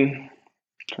ones. I mean, I'm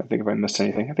trying to think if I missed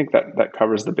anything. I think that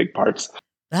covers the big parts.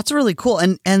 That's really cool.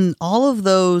 And all of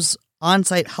those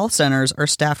on-site health centers are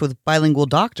staffed with bilingual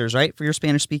doctors, right? For your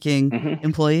Spanish-speaking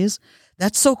employees.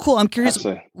 That's so cool. I'm curious,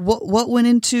 Absolutely. what went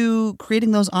into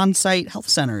creating those on-site health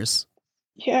centers?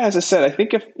 Yeah, as I said, I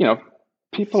think if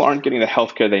people aren't getting the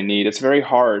healthcare they need, it's very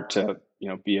hard to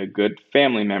be a good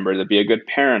family member, to be a good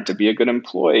parent, to be a good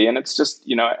employee. And it's just,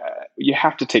 you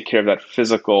have to take care of that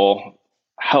physical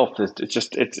health.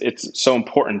 It's so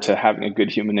important to having a good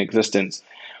human existence.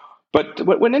 But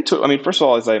what went into it, I mean, first of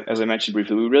all, as I mentioned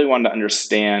briefly, we really wanted to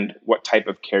understand what type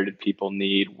of care did people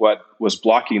need, what was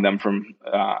blocking them from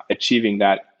achieving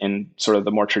that in sort of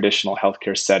the more traditional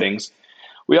healthcare settings.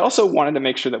 We also wanted to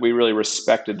make sure that we really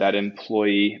respected that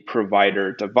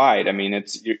employee-provider divide. I mean,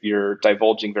 you're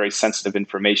divulging very sensitive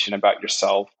information about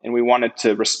yourself, and we wanted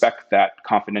to respect that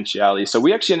confidentiality. So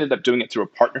we actually ended up doing it through a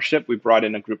partnership. We brought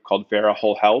in a group called Vera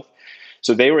Whole Health.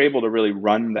 So they were able to really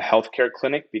run the healthcare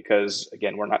clinic because,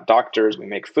 again, we're not doctors. We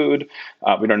make food.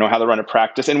 We don't know how to run a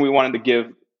practice. And we wanted to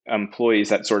give employees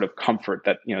that sort of comfort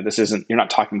that, you're not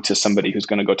talking to somebody who's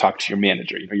going to go talk to your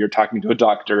manager. You're talking to a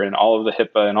doctor, and all of the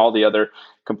HIPAA and all the other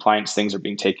compliance things are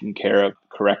being taken care of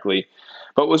correctly.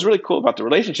 But what was really cool about the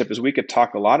relationship is we could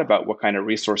talk a lot about what kind of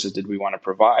resources did we want to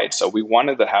provide. So we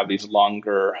wanted to have these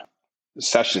longer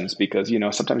sessions because,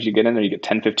 sometimes you get in there, you get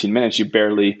 10, 15 minutes, you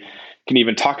barely can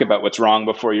even talk about what's wrong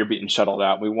before you're being shuttled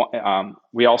out.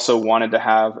 We also wanted to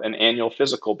have an annual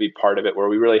physical be part of it, where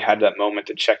we really had that moment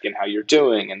to check in how you're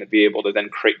doing and to be able to then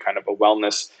create kind of a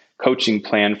wellness coaching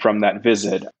plan from that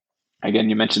visit. Again,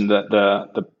 you mentioned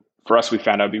the for us, we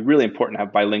found out it'd be really important to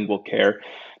have bilingual care,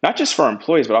 not just for our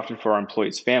employees, but often for our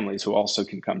employees' families who also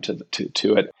can come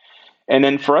to it. And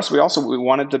then for us, we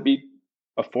wanted to be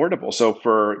affordable. So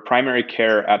for primary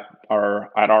care at our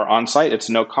on-site, it's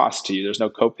no cost to you. There's no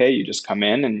copay. You just come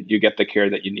in and you get the care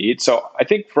that you need. So I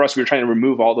think for us, we were trying to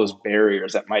remove all those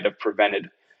barriers that might have prevented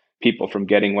people from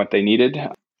getting what they needed.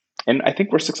 And I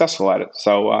think we're successful at it.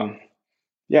 So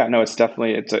it's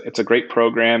definitely, it's a great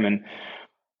program. And,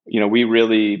 we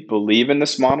really believe in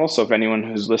this model. So if anyone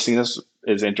who's listening to this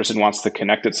is interested and wants to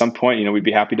connect at some point, we'd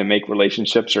be happy to make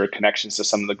relationships or connections to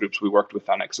some of the groups we worked with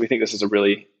on it. Because we think this is a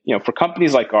really, for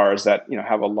companies like ours that,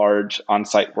 have a large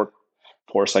on-site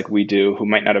workforce like we do, who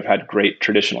might not have had great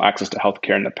traditional access to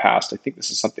healthcare in the past, I think this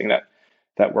is something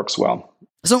that works well.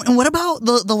 So, and what about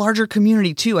the larger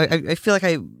community too? I feel like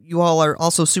you all are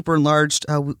also super enlarged,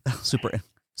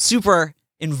 super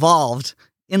involved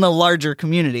in the larger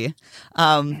community.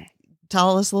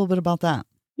 Tell us a little bit about that.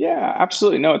 Yeah,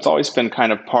 absolutely. No, it's always been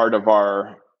kind of part of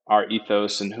our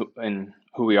ethos and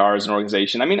who we are as an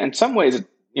organization. I mean, in some ways,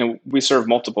 we serve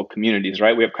multiple communities,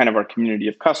 right? We have kind of our community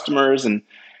of customers, and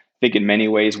I think in many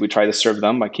ways we try to serve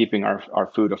them by keeping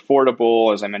our food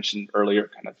affordable. As I mentioned earlier,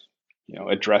 kind of,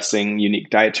 addressing unique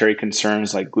dietary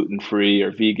concerns like gluten-free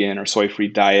or vegan or soy-free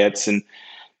diets, and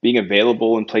being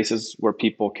available in places where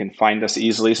people can find us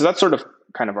easily. So that's sort of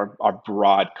kind of our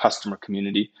broad customer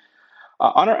community.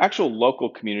 On our actual local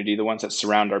community, the ones that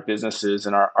surround our businesses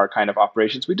and our kind of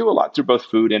operations, we do a lot through both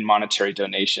food and monetary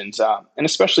donations, and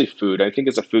especially food. I think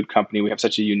as a food company, we have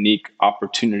such a unique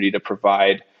opportunity to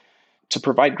provide to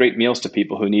provide great meals to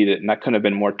people who need it. And that couldn't have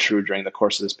been more true during the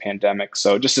course of this pandemic.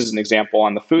 So just as an example,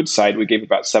 on the food side, we gave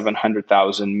about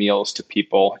 700,000 meals to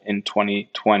people in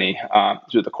 2020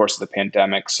 through the course of the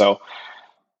pandemic. So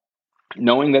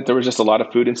knowing that there was just a lot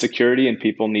of food insecurity and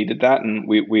people needed that. And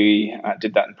we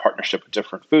did that in partnership with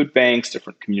different food banks,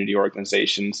 different community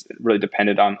organizations. It really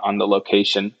depended on the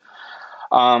location.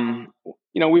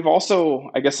 We've also,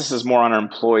 I guess this is more on our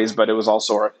employees, but it was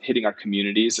also hitting our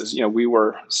communities. As we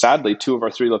were, sadly, 2 of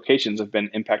our 3 locations have been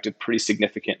impacted pretty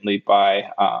significantly by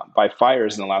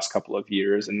fires in the last couple of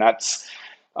years, and that's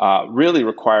really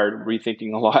required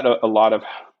rethinking a lot of.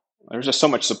 There's just so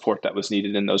much support that was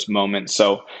needed in those moments.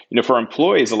 So, for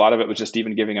employees, a lot of it was just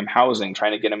even giving them housing,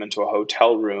 trying to get them into a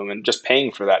hotel room, and just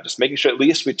paying for that, just making sure at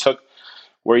least we took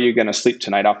where are you going to sleep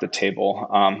tonight off the table,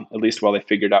 at least while they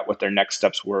figured out what their next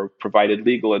steps were, provided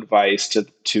legal advice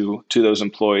to those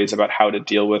employees about how to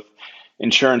deal with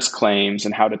insurance claims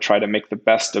and how to try to make the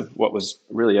best of what was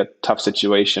really a tough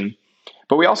situation.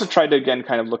 But we also tried to, again,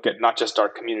 kind of look at not just our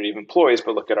community of employees,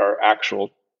 but look at our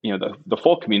actual, the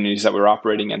full communities that we were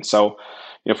operating in. So,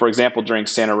 for example, during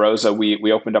Santa Rosa,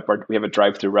 we opened up we have a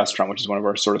drive-through restaurant, which is one of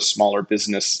our sort of smaller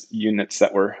business units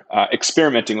that we're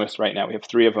experimenting with right now. We have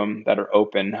 3 of them that are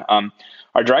open.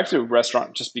 Our drive-through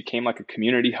restaurant just became like a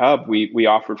community hub. We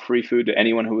offered free food to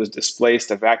anyone who was displaced,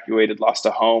 evacuated, lost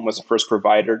a home, was a first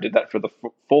provider, did that for the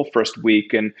full first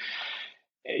week. And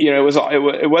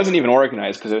it wasn't even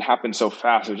organized because it happened so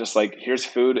fast. It was just like, here's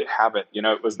food, have it.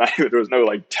 It was not, there was no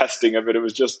like testing of it. It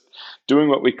was just doing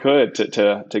what we could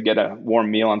to get a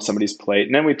warm meal on somebody's plate.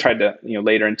 And then we tried to,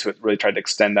 later into it, really tried to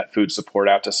extend that food support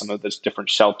out to some of those different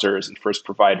shelters and first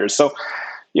providers. So,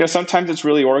 sometimes it's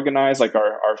really organized, like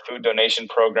our food donation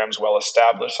programs well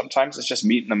established. Sometimes it's just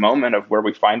meeting the moment of where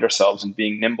we find ourselves and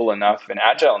being nimble enough and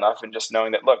agile enough and just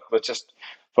knowing that, look, let's just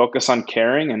focus on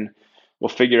caring, and we'll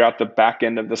figure out the back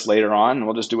end of this later on, and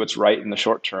we'll just do what's right in the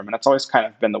short term. And that's always kind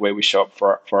of been the way we show up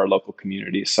for our local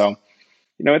community. So,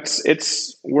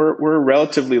 we're a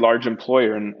relatively large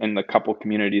employer in the couple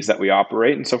communities that we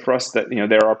operate. And so for us, that,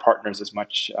 they're our partners as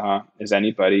much as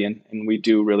anybody. And we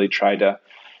do really try to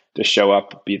show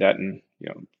up, be that in,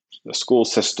 the school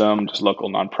system, just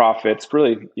local nonprofits,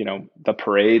 really, the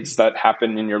parades that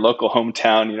happen in your local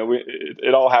hometown,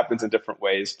 it all happens in different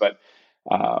ways, but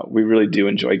we really do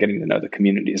enjoy getting to know the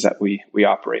communities that we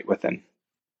operate within.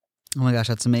 Oh my gosh,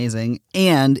 that's amazing.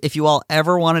 And if you all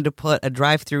ever wanted to put a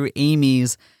drive-through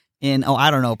Amy's in,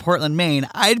 Portland, Maine,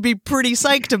 I'd be pretty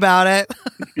psyched about it.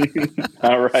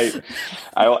 All right.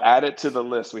 I will add it to the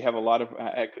list. We have a lot of,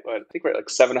 I think we're at like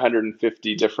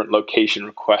 750 different location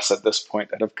requests at this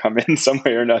point that have come in some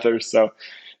way or another. So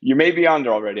you may be on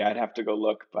there already. I'd have to go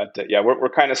look. But we're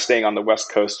kind of staying on the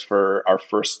West Coast for our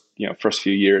first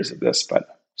few years of this.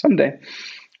 But someday,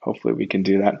 hopefully we can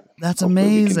do that. That's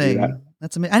amazing.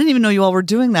 That's amazing. I didn't even know you all were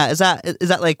doing that. Is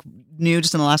that like new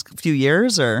just in the last few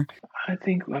years, or? I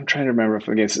think I'm trying to remember if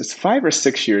it's 5 or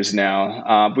 6 years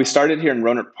now. We started here in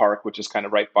Rohnert Park, which is kind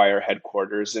of right by our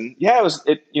headquarters, and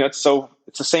it's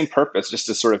the same purpose, just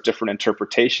a sort of different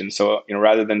interpretation. So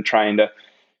rather than trying to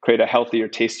create a healthier,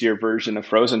 tastier version of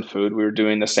frozen food, we were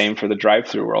doing the same for the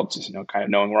drive-through world. Just, kind of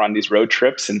knowing we're on these road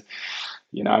trips, and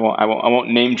I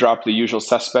won't name drop the usual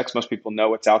suspects. Most people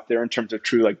know what's out there in terms of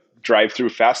true like drive-through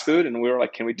fast food, and we were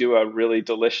like, can we do a really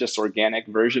delicious organic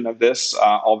version of this,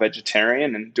 all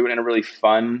vegetarian, and do it in a really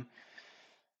fun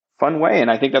way? And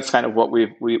I think that's kind of what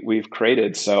we've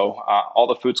created. So all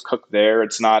the food's cooked there.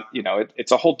 It's not,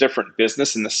 it's a whole different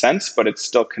business in the sense, but it's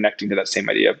still connecting to that same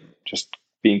idea of just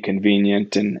being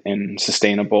convenient and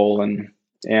sustainable and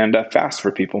fast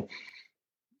for people.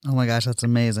 Oh my gosh, that's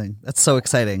amazing. That's so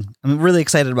exciting. I'm really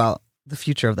excited about the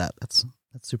future of that. That's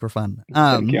super fun.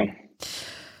 Thank you.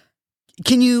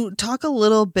 Can you talk just a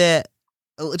little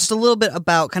bit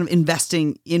about kind of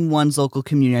investing in one's local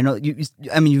community? I know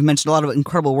you've mentioned a lot of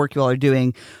incredible work you all are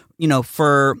doing,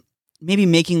 for maybe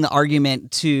making the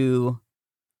argument to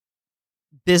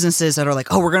businesses that are like,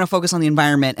 oh, we're going to focus on the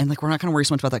environment and like, we're not going to worry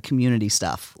so much about that community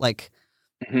stuff. Like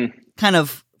kind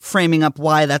of framing up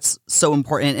why that's so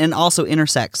important and also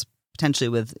intersects potentially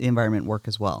with the environment work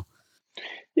as well.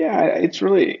 Yeah, it's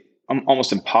really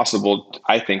almost impossible,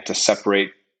 I think, to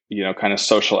separate kind of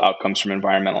social outcomes from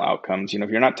environmental outcomes. If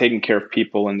you're not taking care of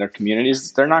people in their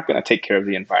communities, they're not going to take care of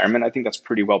the environment. I think that's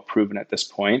pretty well proven at this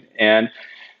point. And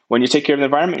when you take care of the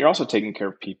environment, you're also taking care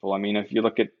of people. I mean, if you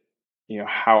look at,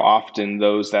 how often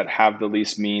those that have the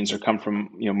least means or come from,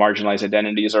 marginalized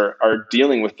identities are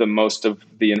dealing with the most of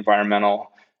the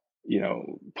environmental,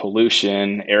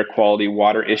 pollution, air quality,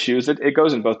 water issues, it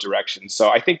goes in both directions. So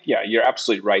I think, you're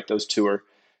absolutely right. Those two are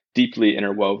deeply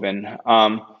interwoven.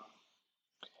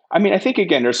 I mean, I think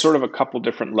again, there's sort of a couple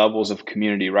different levels of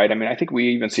community, right? I mean, I think we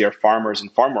even see our farmers and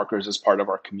farm workers as part of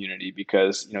our community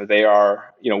because, they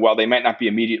are, while they might not be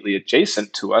immediately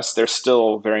adjacent to us, they're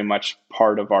still very much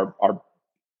part of our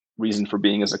reason for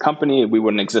being as a company. We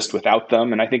wouldn't exist without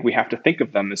them. And I think we have to think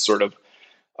of them as sort of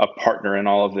a partner in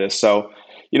all of this. So,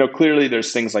 clearly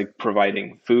there's things like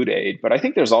providing food aid, but I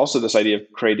think there's also this idea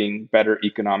of creating better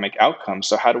economic outcomes.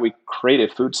 So how do we create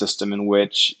a food system in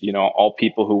which, all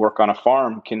people who work on a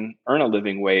farm can earn a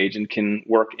living wage and can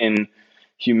work in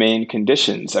humane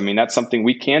conditions? I mean, that's something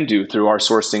we can do through our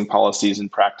sourcing policies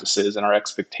and practices and our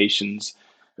expectations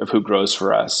of who grows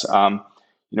for us.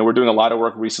 We're doing a lot of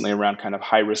work recently around kind of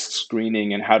high risk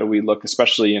screening and how do we look,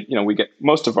 especially, we get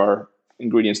most of our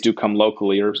ingredients do come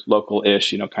locally or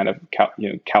local-ish, kind of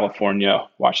California,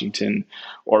 Washington,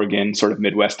 Oregon, sort of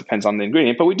Midwest, depends on the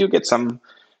ingredient. But we do get some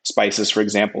spices, for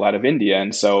example, out of India.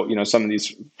 And so, some of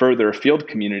these further afield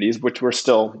communities, which they're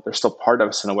still part of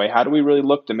us in a way. How do we really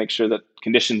look to make sure that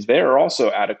conditions there are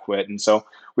also adequate? And so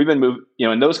we've been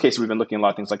in those cases, we've been looking at a lot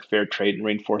of things like Fair Trade and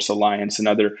Rainforest Alliance and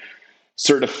other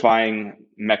certifying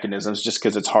mechanisms just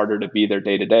because it's harder to be there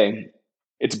day to day.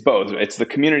 It's both. It's the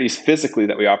communities physically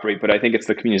that we operate, but I think it's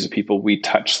the communities of people we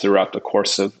touch throughout the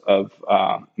course of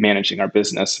managing our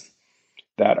business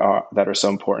that are so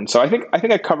important. So I think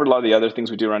I covered a lot of the other things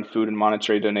we do around food and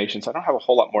monetary donations. I don't have a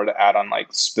whole lot more to add on like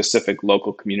specific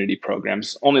local community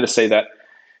programs. Only to say that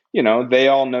they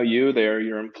all know you. They're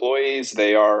your employees.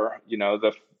 They are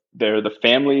they're the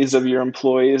families of your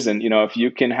employees, and if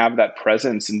you can have that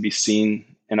presence and be seen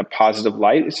in a positive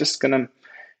light, it's gonna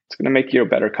make you a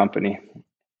better company.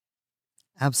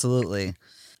 Absolutely.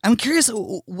 I'm curious,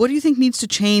 what do you think needs to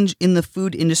change in the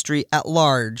food industry at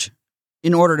large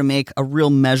in order to make a real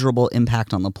measurable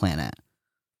impact on the planet?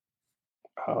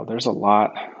 Oh, there's a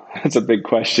lot. That's a big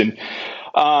question.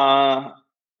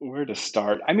 Where to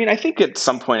start? I mean, I think at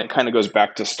some point it kind of goes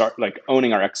back to start like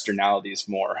owning our externalities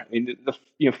more. I mean,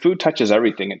 food touches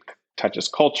everything. It touches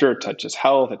culture, it touches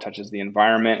health, it touches the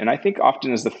environment. And I think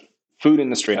often as the food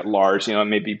industry at large, it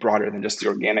may be broader than just the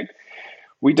organic,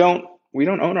 we don't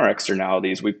own our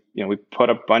externalities. We put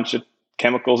a bunch of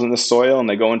chemicals in the soil and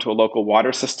they go into a local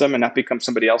water system and that becomes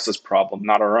somebody else's problem,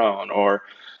 not our own. Or,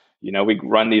 we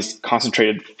run these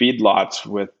concentrated feedlots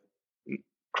with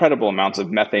incredible amounts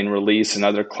of methane release and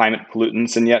other climate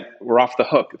pollutants, and yet we're off the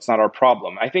hook. It's not our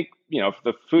problem. I think, if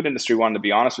the food industry wanted to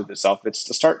be honest with itself, it's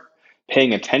to start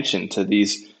paying attention to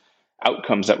these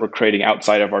outcomes that we're creating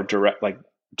outside of our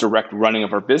direct running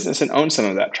of our business and own some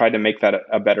of that, try to make that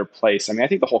a better place. I mean, I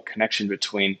think the whole connection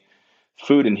between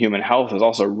food and human health is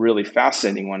also a really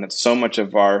fascinating one. It's so much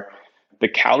of the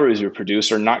calories we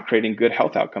produce are not creating good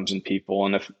health outcomes in people.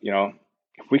 And if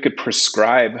we could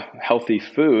prescribe healthy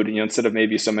food, instead of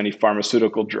maybe so many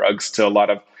pharmaceutical drugs to a lot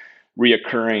of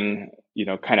reoccurring,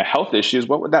 kind of health issues,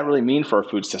 what would that really mean for our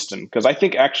food system? Because I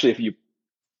think actually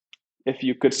if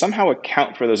you could somehow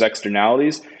account for those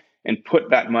externalities and put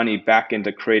that money back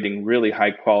into creating really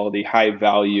high quality, high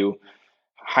value,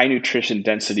 high nutrition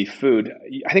density food,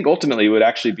 I think ultimately it would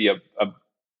actually be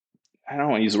I don't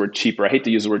want to use the word cheaper. I hate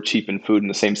to use the word cheap and food in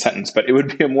the same sentence, but it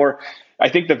would be I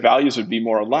think the values would be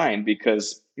more aligned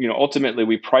because, ultimately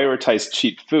we prioritize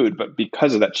cheap food, but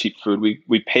because of that cheap food,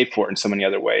 we pay for it in so many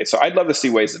other ways. So I'd love to see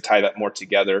ways to tie that more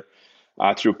together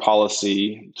through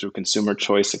policy, through consumer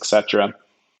choice, et cetera.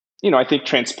 I think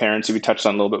transparency, we touched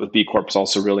on a little bit with B Corp, is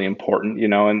also really important,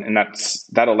 and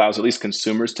that allows at least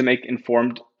consumers to make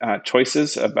informed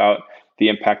choices about the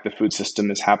impact the food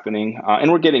system is happening.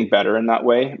 And we're getting better in that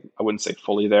way. I wouldn't say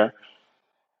fully there.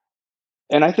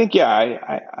 And I think,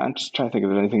 I'm just trying to think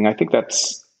of anything. I think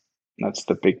that's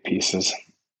the big pieces.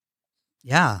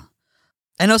 Yeah.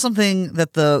 I know something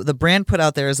that the brand put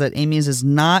out there is that Amy's is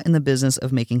not in the business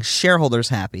of making shareholders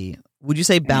happy. Would you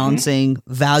say balancing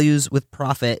values with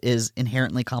profit is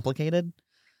inherently complicated?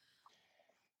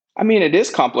 I mean, it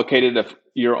is complicated if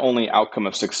your only outcome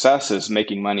of success is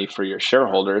making money for your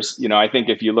shareholders. I think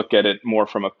if you look at it more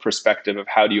from a perspective of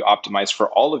how do you optimize for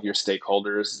all of your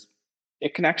stakeholders,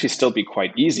 it can actually still be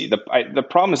quite easy. The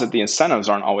problem is that the incentives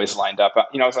aren't always lined up.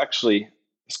 It was actually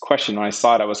this question when I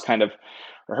saw it,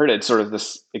 I heard it, sort of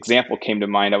this example came to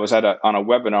mind. I was on a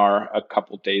webinar a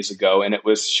couple days ago, and it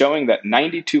was showing that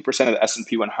 92% of the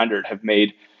S&P 100 have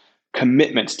made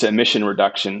commitments to emission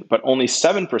reduction, but only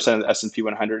 7% of the S&P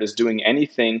 100 is doing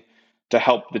anything to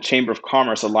help the Chamber of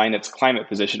Commerce align its climate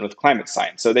position with climate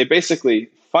science. So they basically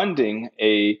funding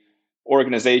a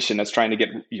organization that's trying to get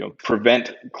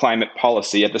prevent climate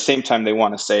policy. At the same time, they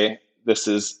want to say this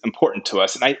is important to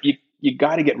us, and you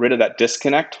got to get rid of that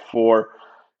disconnect for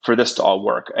this to all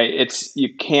work.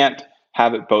 You can't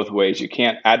have it both ways. You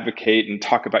can't advocate and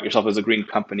talk about yourself as a green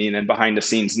company and then behind the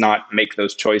scenes not make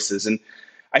those choices. And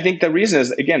I think the reason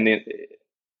is, again,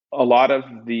 a lot of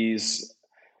these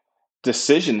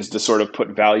decisions to sort of put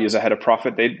values ahead of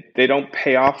profit, they don't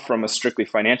pay off from a strictly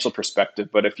financial perspective.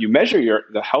 But if you measure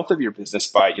the health of your business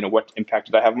by, what impact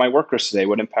did I have on my workers today?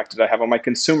 What impact did I have on my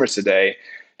consumers today?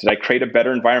 Did I create a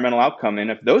better environmental outcome? And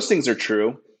if those things are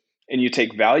true and you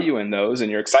take value in those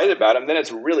and you're excited about them, then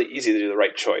it's really easy to do the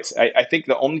right choice. I think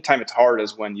the only time it's hard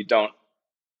is when you don't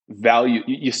value,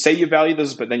 you say you value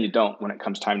those, but then you don't when it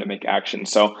comes time to make action.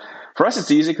 So for us,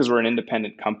 it's easy because we're an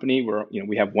independent company.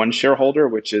 We have one shareholder,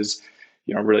 which is,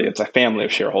 really it's a family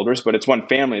of shareholders, but it's one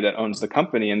family that owns the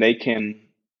company, and they can,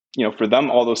 for them,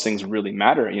 all those things really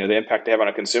matter. The impact they have on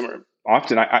a consumer.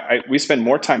 Often, we spend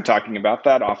more time talking about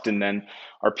that often than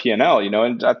our P&L.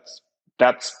 And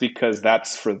that's because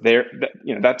that's for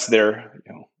that's their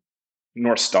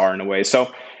North Star in a way.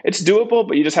 So it's doable,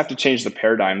 but you just have to change the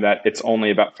paradigm that it's only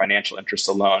about financial interests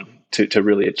alone to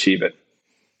really achieve it.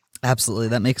 Absolutely.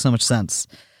 That makes so much sense.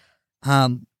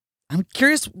 I'm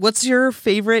curious, what's your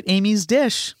favorite Amy's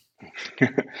dish?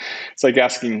 It's like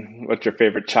asking what's your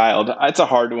favorite child. It's a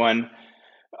hard one.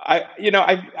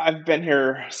 I've been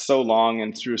here so long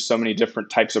and through so many different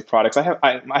types of products.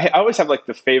 I always have like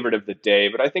the favorite of the day,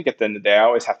 but I think at the end of the day, I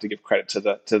always have to give credit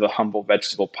to the humble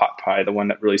vegetable pot pie, the one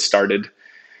that really started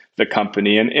the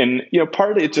company. And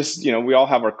partly it just, we all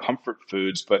have our comfort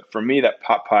foods, but for me, that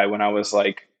pot pie, when I was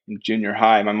like in junior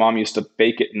high, my mom used to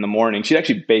bake it in the morning. She'd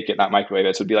actually bake it, not microwave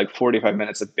it. So it'd be like 45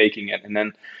 minutes of baking it and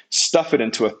then stuff it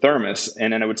into a thermos.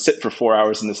 And then it would sit for 4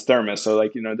 hours in this thermos. So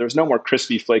there was no more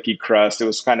crispy, flaky crust. It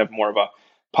was kind of more of a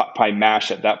pot pie mash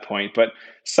at that point. But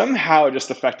somehow just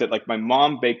the fact that like my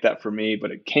mom baked that for me,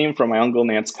 but it came from my Uncle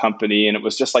Nance company. And it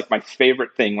was just like my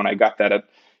favorite thing when I got that at,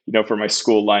 for my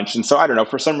school lunch. And so I don't know,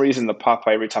 for some reason, the pot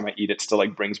pie, every time I eat it, still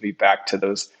like brings me back to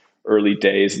those early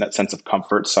days and that sense of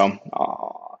comfort. So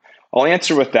I'll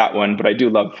answer with that one, but I do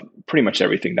love pretty much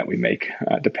everything that we make.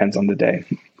 Depends on the day.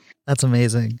 That's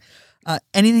amazing.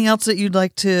 Anything else that you'd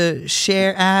like to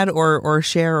add or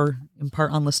share or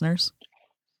impart on listeners?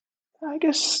 I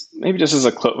guess maybe just as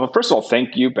a close. Well, first of all,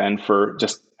 thank you, Ben, for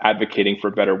just advocating for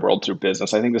a better world through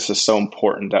business. I think this is so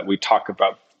important that we talk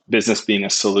about business being a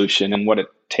solution and what it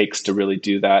takes to really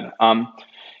do that.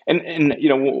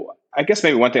 I guess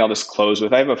maybe one thing I'll just close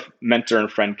with, I have a mentor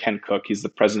and friend, Ken Cook. He's the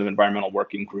president of Environmental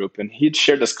Working Group. And he'd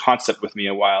shared this concept with me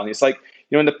a while. And he's like,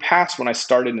 in the past, when I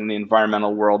started in the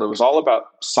environmental world, it was all about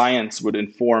science would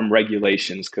inform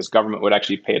regulations because government would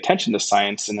actually pay attention to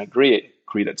science and agree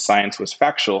that science was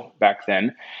factual back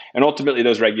then. And ultimately,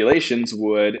 those regulations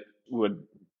would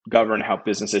govern how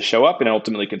businesses show up, and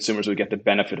ultimately consumers would get the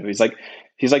benefit of it.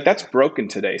 He's like, that's broken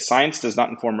today. Science does not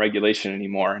inform regulation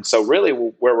anymore. And so really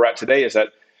where we're at today is that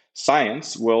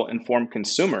science will inform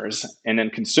consumers, and then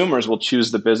consumers will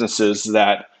choose the businesses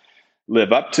that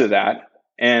live up to that.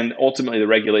 And ultimately the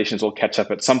regulations will catch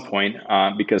up at some point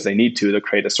because they need to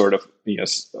create a sort of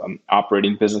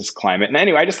operating business climate. And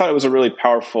anyway, I just thought it was a really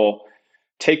powerful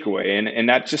takeaway. And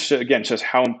that just shows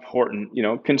how important,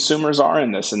 consumers are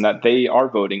in this, and that they are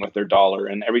voting with their dollar.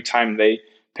 And every time they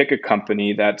pick a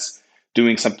company that's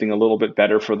doing something a little bit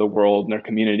better for the world and their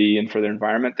community and for their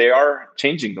environment, they are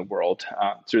changing the world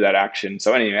through that action.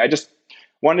 So anyway, I just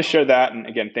wanted to share that. And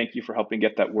again, thank you for helping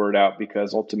get that word out,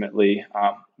 because ultimately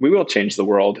we will change the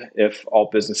world if all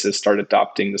businesses start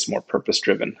adopting this more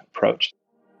purpose-driven approach.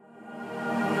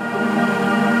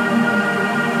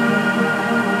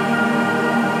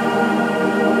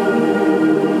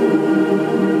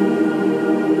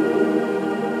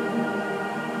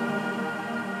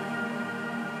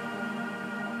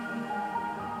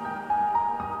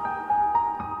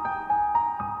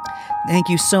 Thank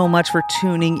you so much for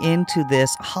tuning in to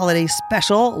this holiday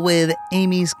special with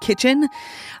Amy's Kitchen.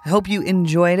 I hope you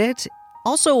enjoyed it.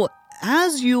 Also,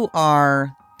 as you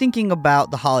are thinking about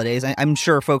the holidays, I'm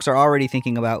sure folks are already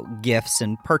thinking about gifts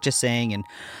and purchasing, and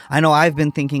I know I've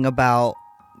been thinking about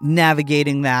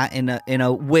navigating that in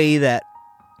a way that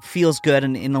feels good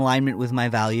and in alignment with my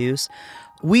values.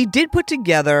 We did put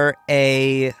together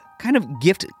a kind of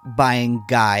gift buying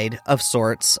guide of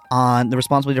sorts on the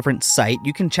Responsibly Different site.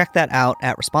 You can check that out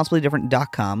at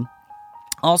responsiblydifferent.com.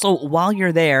 Also, while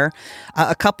you're there,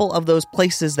 a couple of those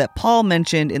places that Paul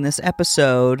mentioned in this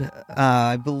episode,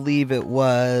 I believe it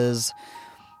was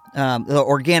the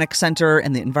Organic Center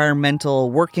and the Environmental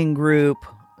Working Group,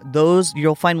 those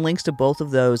you'll find links to both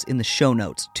of those in the show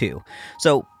notes too.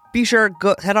 So be sure,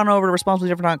 head on over to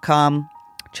responsiblydifferent.com.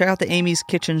 Check out the Amy's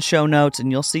Kitchen show notes, and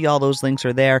you'll see all those links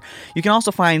are there. You can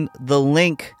also find the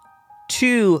link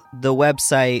to the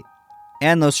website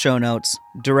and those show notes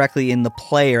directly in the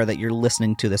player that you're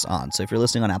listening to this on. So if you're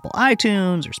listening on Apple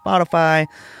iTunes or Spotify,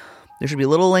 there should be a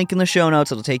little link in the show notes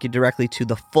that'll take you directly to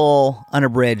the full,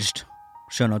 unabridged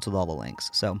show notes with all the links.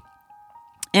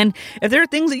 And if there are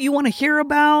things that you want to hear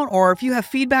about, or if you have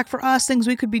feedback for us, things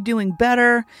we could be doing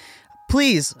better,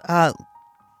 please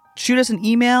shoot us an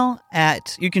email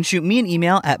you can shoot me an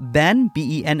email at Ben,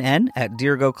 BENN, at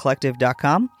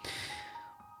dirigocollective.com.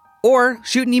 Or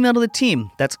shoot an email to the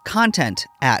team. That's content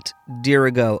at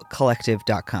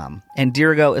dirigocollective.com. And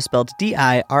Dirigo is spelled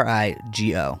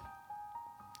DIRIGO.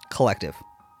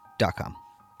 Collective.com.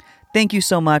 Thank you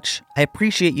so much. I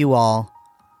appreciate you all.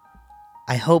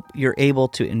 I hope you're able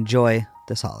to enjoy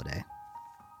this holiday.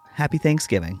 Happy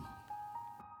Thanksgiving.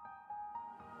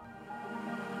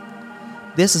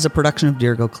 This is a production of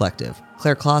Dirigo Collective.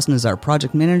 Claire Clausen is our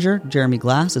project manager. Jeremy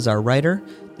Glass is our writer.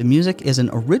 The music is an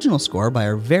original score by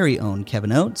our very own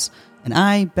Kevin Oates. And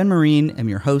I, Ben Marine, am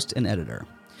your host and editor.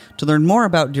 To learn more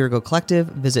about Dirigo Collective,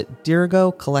 visit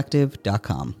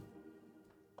dirigocollective.com.